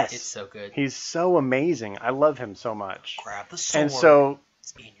 yes. It's so good. He's so amazing. I love him so much. Grab the sword. And so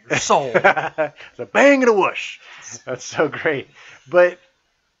it's in your soul. It's a bang and a whoosh. That's so great. But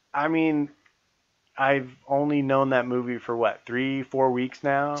I mean, I've only known that movie for 3-4 weeks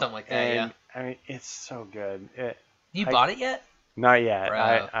now. Something like that, and, I mean, it's so good. You bought it yet? Not yet.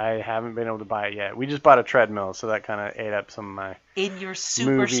 Bro. I haven't been able to buy it yet. We just bought a treadmill, so that kind of ate up some of my in your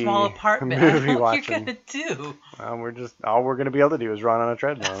super small apartment. I don't know what you're gonna do. Well, all we're gonna be able to do is run on a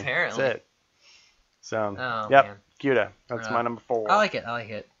treadmill. Apparently. That's it. So, yep, man. Kyuda. That's my number 4. I like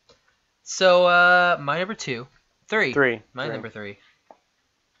it. So, my number 3. My number 3.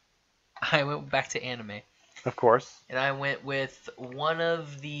 I went back to anime. Of course. And I went with one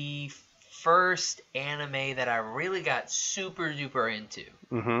of the first anime that I really got super duper into.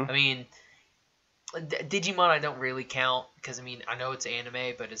 Mm-hmm. I mean, Digimon I don't really count because I know it's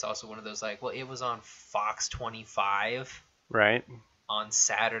anime, but it's also one of those it was on Fox 25 right on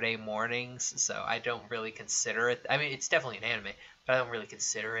Saturday mornings, so I don't really consider it. I mean, it's definitely an anime, but I don't really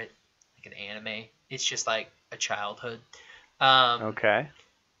consider it like an anime. It's just like a childhood. Okay.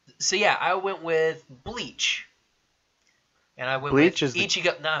 So yeah, I went with Bleach. And I went Bleach with is the-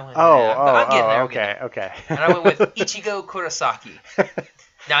 Ichigo. No, I'm getting there. I'm getting there. Okay. And I went with Ichigo Kurosaki.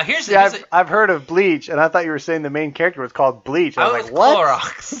 Now here's See, I've heard of Bleach, and I thought you were saying the main character was called Bleach. I I was went like, with what?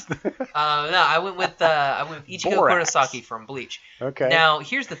 Clorox. No, I went with Ichigo Borax. Kurosaki from Bleach. Okay. Now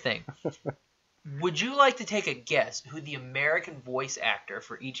here's the thing. Would you like to take a guess who the American voice actor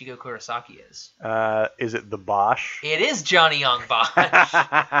for Ichigo Kurosaki is? Is it the Bosch? It is Johnny Young Bosch.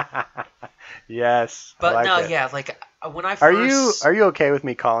 Yes. But I like no, it. yeah, like when I Are first you okay with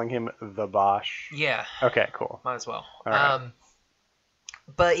me calling him the Bosch? yeah, Okay, cool. might as well. All right.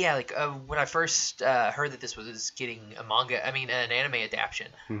 But yeah, like when I first heard that this was getting an anime adaptation,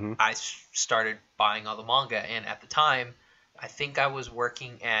 Mhm. I started buying all the manga, and at the time, I think I was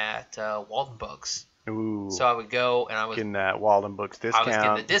working at Walden Books, Ooh. so I would go and I was Getting that Walden Books I discount. was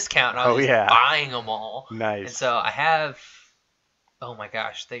getting the discount, and I was Oh, just yeah. buying them all. Nice. And so I have, oh my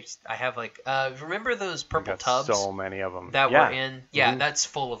gosh, I have like remember those You purple got tubs so many of them. that yeah. were in? Yeah, Mhm. that's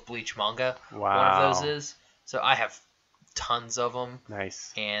full of Bleach manga. Wow. One of those is. So I have tons of them.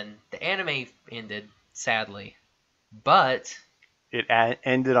 Nice. And the anime ended, sadly. But It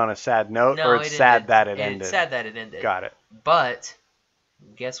ended on a sad note, no, or it's sad that it ended? It's sad that it ended. Got it. But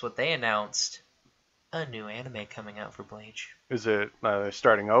guess what they announced? A new anime coming out for Bleach. Is it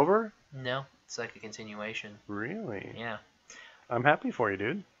starting over? No, it's like a continuation. Really? Yeah. I'm happy for you,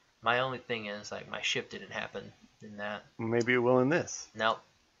 dude. My only thing is like my ship didn't happen in that. Maybe it will in this. Nope.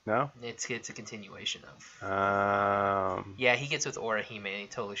 No? It's a continuation of. Um, Yeah, he gets with Orihime, and he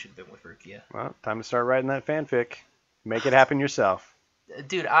totally should have been with Rukia. well, time to start writing that fanfic. Make it happen yourself.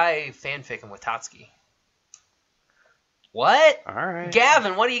 Dude, I fanfic him with Tatsuki. What? All right.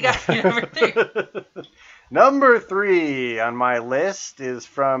 Gavin, what do you got for your number 3? Number 3 on my list is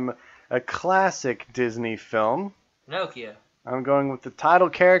from a classic Disney film. Pinocchio. I'm going with the title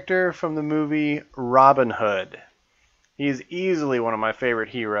character from the movie Robin Hood. He is easily one of my favorite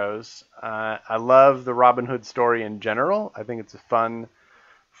heroes. I love the Robin Hood story in general. I think it's a fun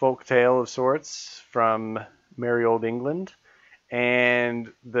folk tale of sorts from merry old England.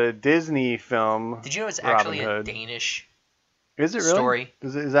 And the Disney film Did you know it's Robin actually a Hood. Danish Is it really? story?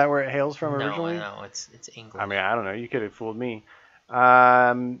 Is that where it hails from No, originally? no, it's English. I mean, I don't know. You could have fooled me.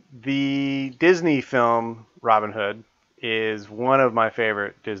 The Disney film Robin Hood is one of my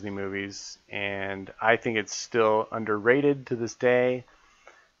favorite Disney movies, and I think it's still underrated to this day.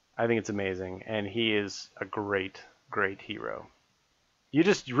 I think it's amazing, and he is a great, great hero. You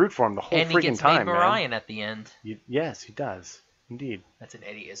just root for him the whole and he freaking gets time, made man. Marion at the end. Yes, he does. Indeed. That's an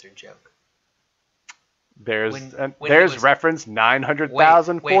Eddie Izzard joke. There's When he there's was- reference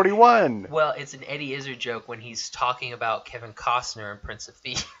 900,041. Well, it's an Eddie Izzard joke when he's talking about Kevin Costner in Prince of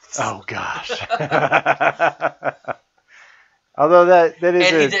Thieves. Oh gosh. Although that is and a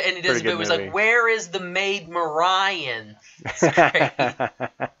he pretty does it, good but it was movie. like, where is the maid Marion? It's great.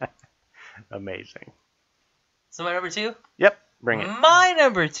 Amazing. So my number 2? Yep, bring it. My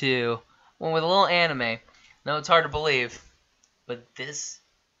number 2, one with a little anime. No, it's hard to believe, but this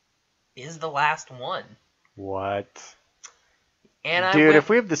is the last one. What? And I Dude, went, if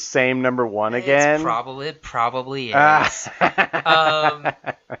we have the same number 1 it's again. it probably is. Ah.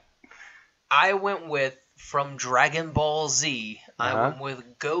 I went with, from Dragon Ball Z, I Uh-huh. went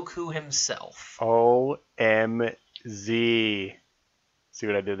with Goku himself. OMZ. See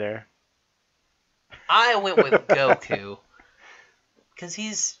what I did there? I went with Goku because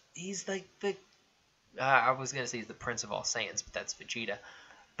he's like the. I was gonna say he's the Prince of all Saiyans, but that's Vegeta.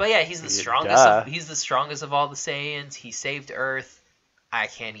 But yeah, he's the Yeah, strongest. duh. He's the strongest of all the Saiyans. He saved Earth. I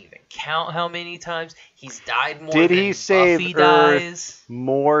can't even count how many times he's died more. Did than he save Buffy Earth? dies.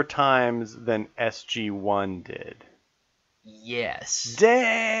 More times than SG-1 did. Yes.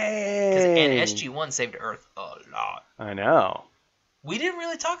 Dang! And SG-1 saved Earth a lot. I know. We didn't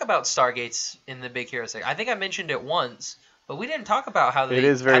really talk about Stargates in the Big Hero 6. I think I mentioned it once, but we didn't talk about how they, It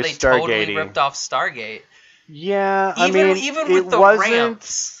is very how they totally Stargatey. ripped off Stargate. Yeah, Even with the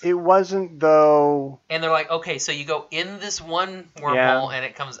ramps. It wasn't though. And they're like, okay, so you go in this one wormhole and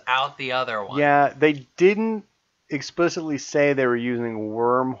it comes out the other one. Yeah, they didn't explicitly say they were using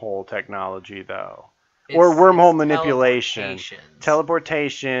wormhole technology though, or wormhole manipulation,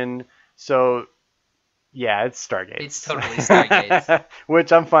 teleportation. So, yeah, it's Stargate. It's totally Stargate.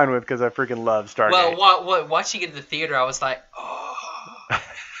 Which I'm fine with because I freaking love Stargate. Well, watching it in the theater, I was like, oh,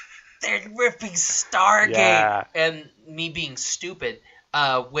 they're ripping Stargate. Yeah. And me being stupid,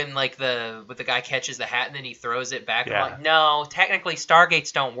 when like the guy catches the hat and then he throws it back, Yeah. I'm like, no, technically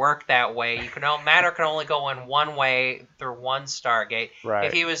Stargates don't work that way. Matter can only go in one way through one Stargate. Right.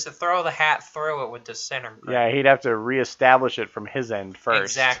 If he was to throw the hat through, it would disintegrate. Yeah, he'd have to reestablish it from his end first.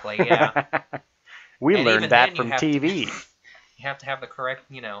 Exactly. Yeah. We And learned even that then you from have to- TV. You have to have the correct,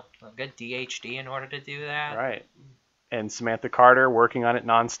 a good DHD in order to do that. Right. And Samantha Carter working on it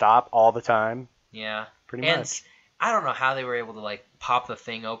nonstop all the time. Yeah. Pretty and much. I don't know how they were able to like pop the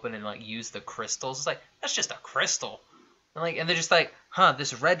thing open and like use the crystals. It's like, that's just a crystal. And they're just like,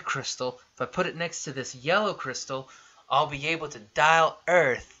 this red crystal, if I put it next to this yellow crystal, I'll be able to dial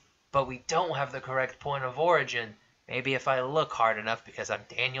Earth, but we don't have the correct point of origin. Maybe if I look hard enough, because I'm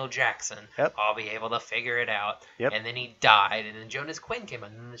Daniel Jackson, Yep. I'll be able to figure it out. Yep. And then he died, and then Jonas Quinn came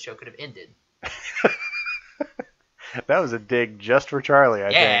on, and then the show could have ended. That was a dig just for Charlie,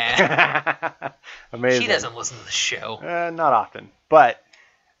 I think. Amazing. She doesn't listen to the show. Not often. But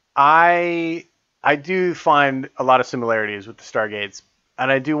I do find a lot of similarities with the Stargates. And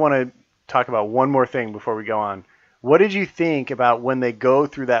I do want to talk about one more thing before we go on. What did you think about when they go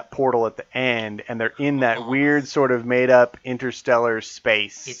through that portal at the end and they're in that weird sort of made-up interstellar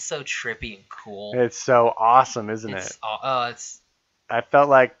space? It's so trippy and cool. It's so awesome, isn't it? I felt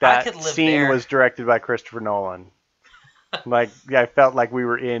like that scene was directed by Christopher Nolan. I felt like we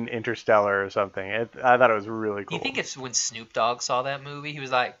were in Interstellar or something. I thought it was really cool. You think if when Snoop Dogg saw that movie, he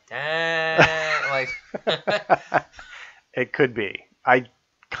was like, "Dang!" It could be. I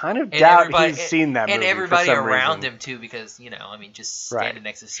kind of doubt he's seen that movie. And everybody for some around reason. him too, because just standing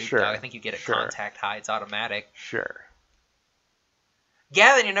next to Snoop Dogg, I think you get a contact high. It's automatic. Sure.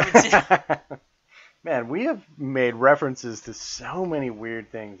 Gavin, you're number 2. Man, we have made references to so many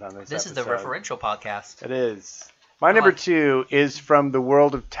weird things on this This episode. is the referential podcast. It is. My number 2 is from the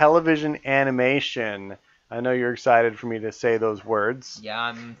world of television animation. I know you're excited for me to say those words. Yeah,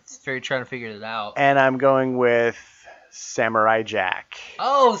 I'm very trying to figure it out. And I'm going with Samurai Jack.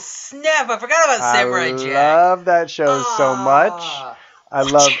 Oh, snap! I forgot about Samurai Jack. I love that show so much. I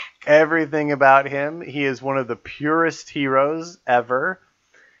love everything about him. He is one of the purest heroes ever.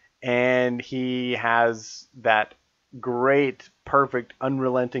 And he has that great, perfect,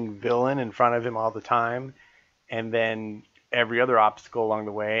 unrelenting villain in front of him all the time. And then every other obstacle along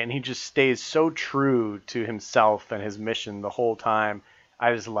the way. And he just stays so true to himself and his mission the whole time.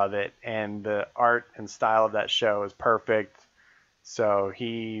 I just love it. And the art and style of that show is perfect. So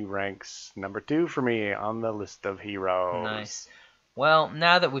he ranks number 2 for me on the list of heroes. Nice. Well,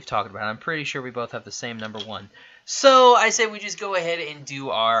 now that we've talked about it, I'm pretty sure we both have the same number 1. So I say we just go ahead and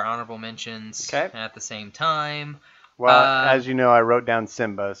do our honorable mentions at the same time. Well, as you know, I wrote down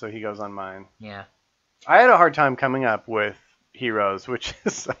Simba, so he goes on mine. Yeah. I had a hard time coming up with heroes, which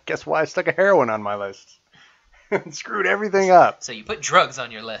is, I guess, why I stuck a heroine on my list. Screwed everything up. So you put drugs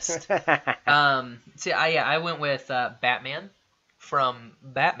on your list. I went with Batman from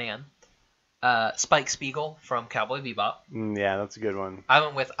Batman. Spike Spiegel from Cowboy Bebop. Yeah, that's a good one. I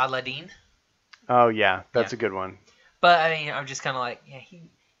went with Aladdin. Oh, yeah, that's a good one. But, I mean, I'm just kind of like,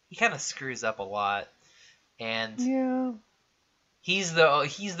 he kind of screws up a lot. And yeah. He's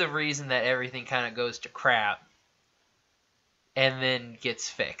the reason that everything kind of goes to crap and then gets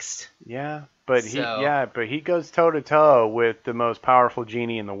fixed. Yeah, but he goes toe to toe with the most powerful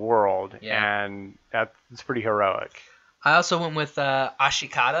genie in the world, and that's pretty heroic. I also went with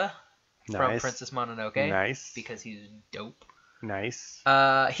Ashikata from Nice. Princess Mononoke. Nice. Because he's dope. Nice.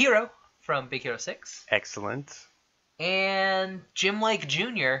 Hero from Big Hero 6. Excellent. And Jim Lake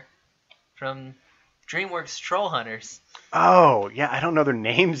Jr. from DreamWorks Troll Hunters. Oh, yeah, I don't know their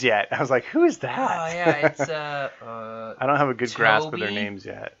names yet. I was like, who is that? Oh, yeah, it's I don't have a good grasp of their names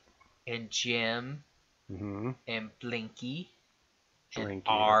yet. And Jim. Mm-hmm. And Blinky. Blinky, and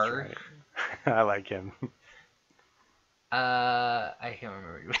Arg. that's right. I like him. I can't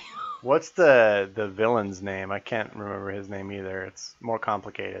remember. What's the villain's name? I can't remember his name either. It's more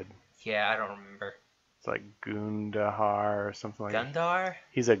complicated. Yeah, I don't remember. It's like Gundahar or something like that. Gundar?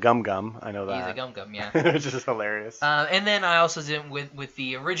 He's a Gum-Gum. I know that. He's a Gum-Gum, yeah. Which is hilarious. And then I also did with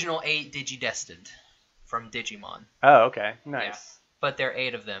the original 8 Digidestined from Digimon. Oh, okay. Nice. Yeah. But there are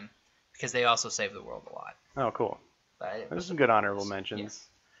 8 of them because they also save the world a lot. Oh, cool. But There's some good honorable mentions. Yeah.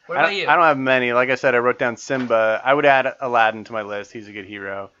 What about you? I don't have many. Like I said, I wrote down Simba. I would add Aladdin to my list. He's a good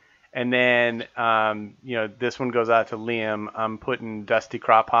hero. And then, this one goes out to Liam. I'm putting Dusty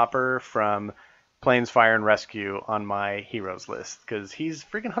Crophopper from Planes, Fire, and Rescue on my heroes list because he's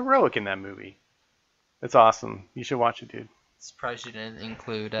freaking heroic in that movie. It's awesome. You should watch it, dude. Surprised you didn't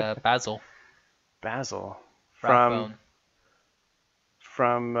include Basil. Basil. Rockbone.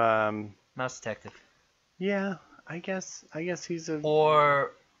 From Mouse Detective. Yeah, I guess he's a...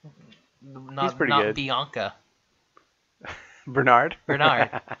 Or he's pretty not good. Bianca. Bernard? Bernard.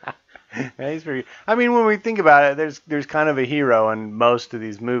 Yeah, he's pretty... I mean, when we think about it, there's kind of a hero in most of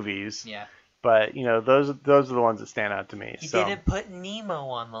these movies. Yeah. But, those are the ones that stand out to me. You didn't put Nemo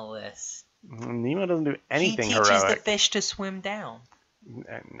on the list. Nemo doesn't do anything he teaches heroic. the fish to swim down.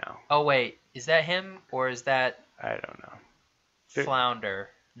 No, Oh wait, is that him or is that I don't know. Flounder?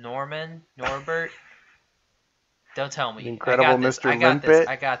 Norbert? Don't tell me. The Incredible I got this. Mr. I got Limpet? this.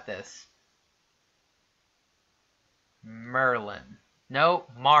 I got this. Merlin. No,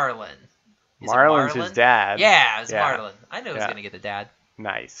 Marlin. Is it Marlin's Marlin? his dad. Yeah, it's Yeah. Marlin. I knew he was Yeah. gonna get the dad.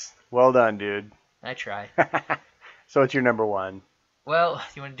 Nice. Well done, dude. I try. So it's your number one. Well,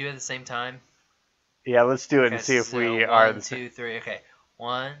 you want to do it at the same time? Yeah, let's do it Okay, and see if so we are one, the same. 2, 3. Okay,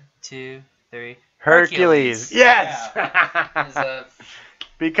 1, 2, 3. Hercules. Yes. Is a-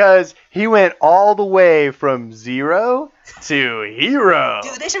 Because he went all the way from zero to hero.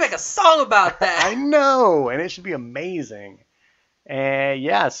 Dude, they should make a song about that. I know, and it should be amazing. And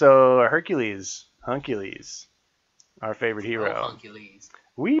yeah, so Hercules, our favorite hero. Oh, Hercules.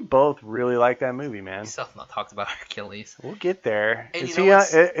 We both really like that movie, man. We still have not talked about Hercules. We'll get there. And Is you know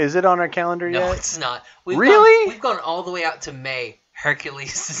is it on our calendar No, yet? it's not. Really? We've gone all the way out to May.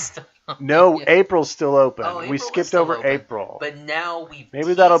 Hercules is still on. No, Yeah. April's still open. Oh, we April is skipped still over open. April. But now we've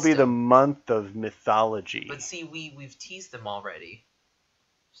Maybe that'll teased be the them. month of mythology. But see, we've teased them already.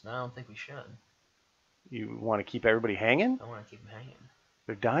 So now I don't think we should. You want to keep everybody hanging? I want to keep them hanging.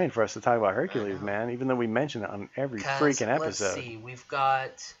 They're dying for us to talk about Hercules, man, even though we mention it on every 'Cause, freaking episode. Let's see, we've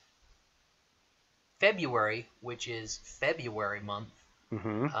got February, which is February month.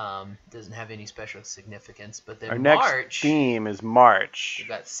 hmm Doesn't have any special significance. But then Our next March, theme is March. we've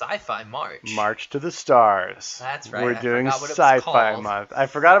got Sci-Fi March. March to the Stars. That's right, We're I doing forgot what it was Sci-Fi called. Month. I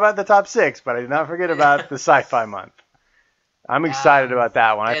forgot about the top 6, but I did not forget about the Sci-Fi Month. I'm excited about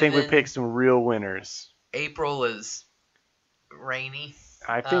that one. I and think we then- picked some real winners. April is rainy.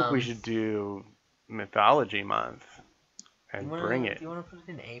 I think we Um, should do Mythology Month and bring it. You want to put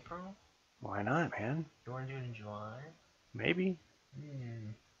it in April? Why not, man? You want to do it in July? Maybe.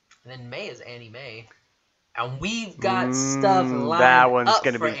 And then May is Annie May. And we've got stuff lined that one's up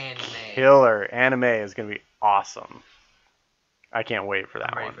gonna for be Annie May. killer. Anime is going to be awesome. I can't wait for that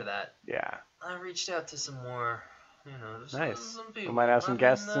I'm ready one. for that. Yeah. I reached out to some more, Nice. some people. We might have some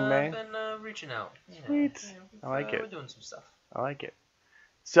guests in May. I've been reaching out. Sweet. I like it. We're doing some stuff. I like it.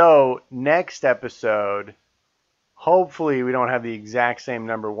 So, next episode, hopefully we don't have the exact same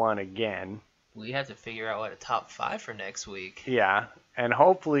number one again. We have to figure out what a top 5 for next week. Yeah. And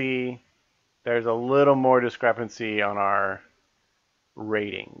hopefully there's a little more discrepancy on our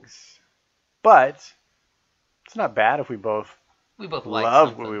ratings. But it's not bad if we both We both like love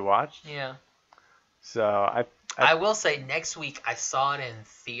something. what we watched. Yeah. So, I will say next week I saw it in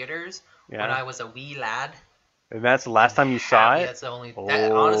theaters yeah. when I was a wee lad. And that's the last time you saw it? That's the only.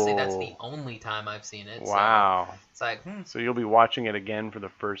 Honestly, that's the Oh. only time I've seen it. Wow. So it's like, So you'll be watching it again for the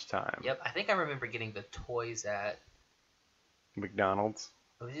first time. Yep. I think I remember getting the toys at. McDonald's.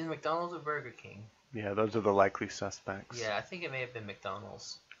 Was it in McDonald's or Burger King? Yeah, those are the likely suspects. Yeah, I think it may have been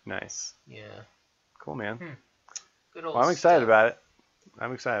McDonald's. Nice. Yeah. Cool, man. Good old. Well, I'm excited stuff. about it.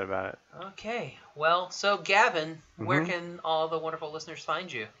 I'm excited about it. Okay. Well, so Gavin, where Mhm. can all the wonderful listeners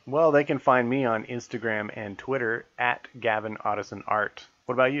find you? Well, they can find me on Instagram and Twitter at Gavin Otteson Art.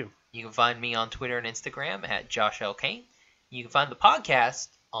 What about you? You can find me on Twitter and Instagram at Josh L. Kane. You can find the podcast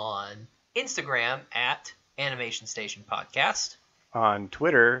on Instagram at Animation Station Podcast. On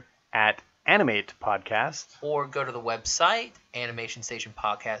Twitter at Animate Podcast. Or go to the website,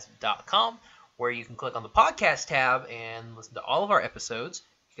 animationstationpodcast.com, where you can click on the podcast tab and listen to all of our episodes.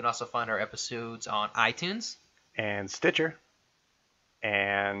 You can also find our episodes on iTunes. And Stitcher.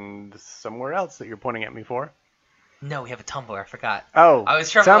 And somewhere else that you're pointing at me for. No, we have a Tumblr. I forgot. Oh, I was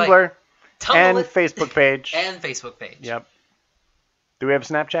trying to, Tumblr Tumblr and Facebook page. and Facebook page. Yep. Do we have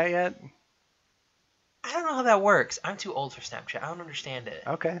Snapchat yet? I don't know how that works. I'm too old for Snapchat. I don't understand it.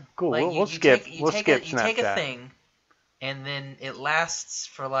 Okay, cool. Like, we'll skip. We'll skip You Snapchat. take a thing, and then it lasts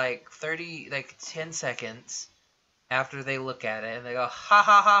for like 10 seconds after they look at it, and they go, ha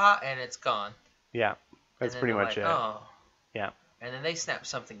ha ha ha, and it's gone. Yeah, that's And then pretty they're much like, it. Oh. Yeah. And then they snap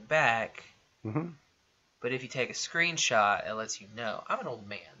something back, hmm but if you take a screenshot, it lets you know. I'm an old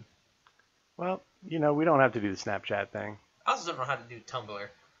man. Well, we don't have to do the Snapchat thing. I also don't know how to do Tumblr.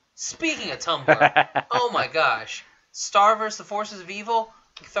 Speaking of Tumblr, oh my gosh. Star vs. the Forces of Evil,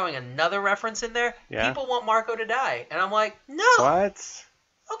 throwing another reference in there. Yeah. People want Marco to die. And I'm like, no. What?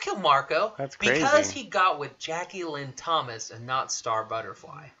 I'll kill Marco. That's crazy. Because he got with Jackie Lynn Thomas and not Star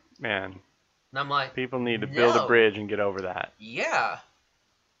Butterfly. Man, And I'm like, people need to build No. a bridge and get over that. yeah.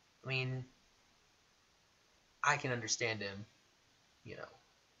 I mean, I can understand him,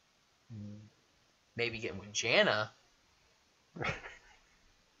 maybe getting with Janna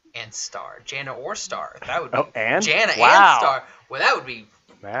and Star. Janna or Star. That would be Oh, and? Janna Wow. and Star. Well, that would be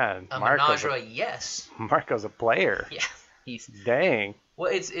man. A menage yes. Marco's a player. Yeah. He's Dang.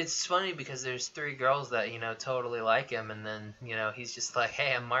 Well, it's funny because there's 3 girls that, totally like him, and then, he's just like,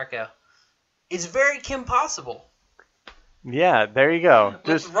 hey, I'm Marco. It's very Kim Possible. Yeah, there you go.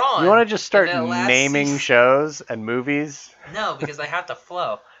 With Ron, you want to just start in that last naming season. shows and movies? No, because I have to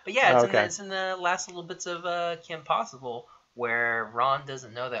flow. But yeah, it's, Okay. it's in the last little bits of Kim Possible where Ron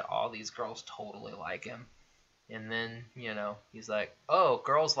doesn't know that all these girls totally like him. And then, he's like, oh,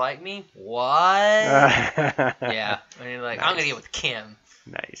 girls like me? What? Yeah. And you're like, I'm going to get with Kim.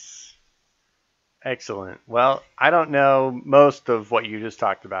 Nice. Excellent. Well, I don't know most of what you just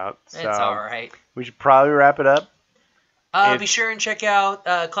talked about. So It's all right. we should probably wrap it up. Be sure and check out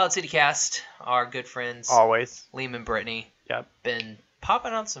Cloud City Cast, our good friends, Always. Liam and Brittany. Yep. Been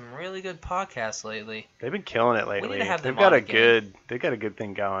popping out some really good podcasts lately. They've been killing it lately. We need to have them They've got on a again. good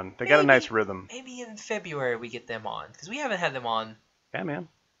thing going. They got a nice rhythm. Maybe in February we get them on. Because we haven't had them on. Yeah, man.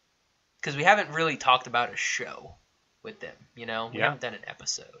 Because we haven't really talked about a show with them, We Yeah. haven't done an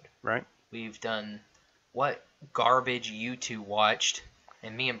episode. Right? We've done what garbage you two watched.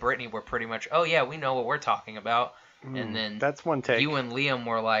 And me and Brittany were pretty much, oh yeah, we know what we're talking about. And then That's one take. you and Liam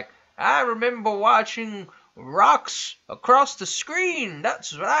were like, I remember watching Rocks Across the Screen.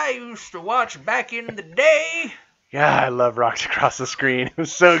 That's what I used to watch back in the day. Yeah, I love Rocks Across the Screen. It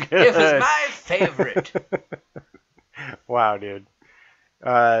was so good. It was my favorite. Wow, dude.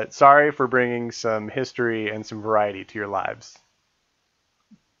 Sorry for bringing some history and some variety to your lives.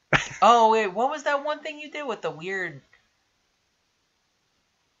 Oh, wait, what was that one thing you did with the weird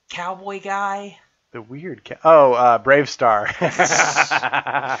cowboy guy? The weird Brave Star.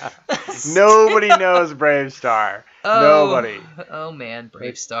 Nobody knows Brave Star. Nobody. Oh, man,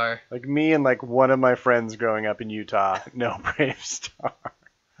 Brave Star. Like me and like one of my friends growing up in Utah know Brave Star.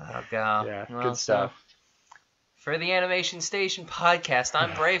 Oh, God. Yeah, Well, good stuff. so, for the Animation Station podcast,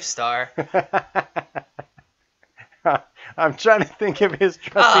 I'm Brave Star. I'm trying to think of his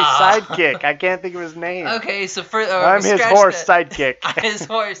trusty sidekick. I can't think of his name. Okay, so for... I'm his scratch horse that. sidekick. I'm his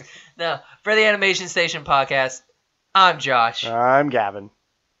horse. No, for the Animation Station podcast, I'm Josh. I'm Gavin.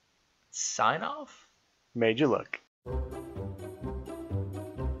 Sign off? Made you look.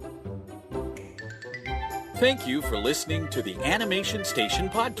 Thank you for listening to the Animation Station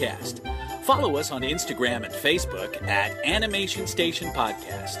Podcast. Follow us on Instagram and Facebook at Animation Station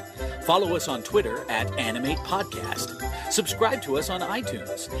Podcast. Follow us on Twitter at Animate Podcast. Subscribe to us on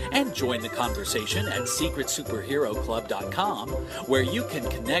iTunes and join the conversation at SecretSuperheroClub.com, where you can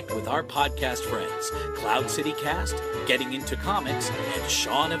connect with our podcast friends, Cloud City Cast, Getting Into Comics, and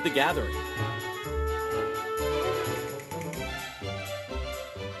Shaun of the Gathering.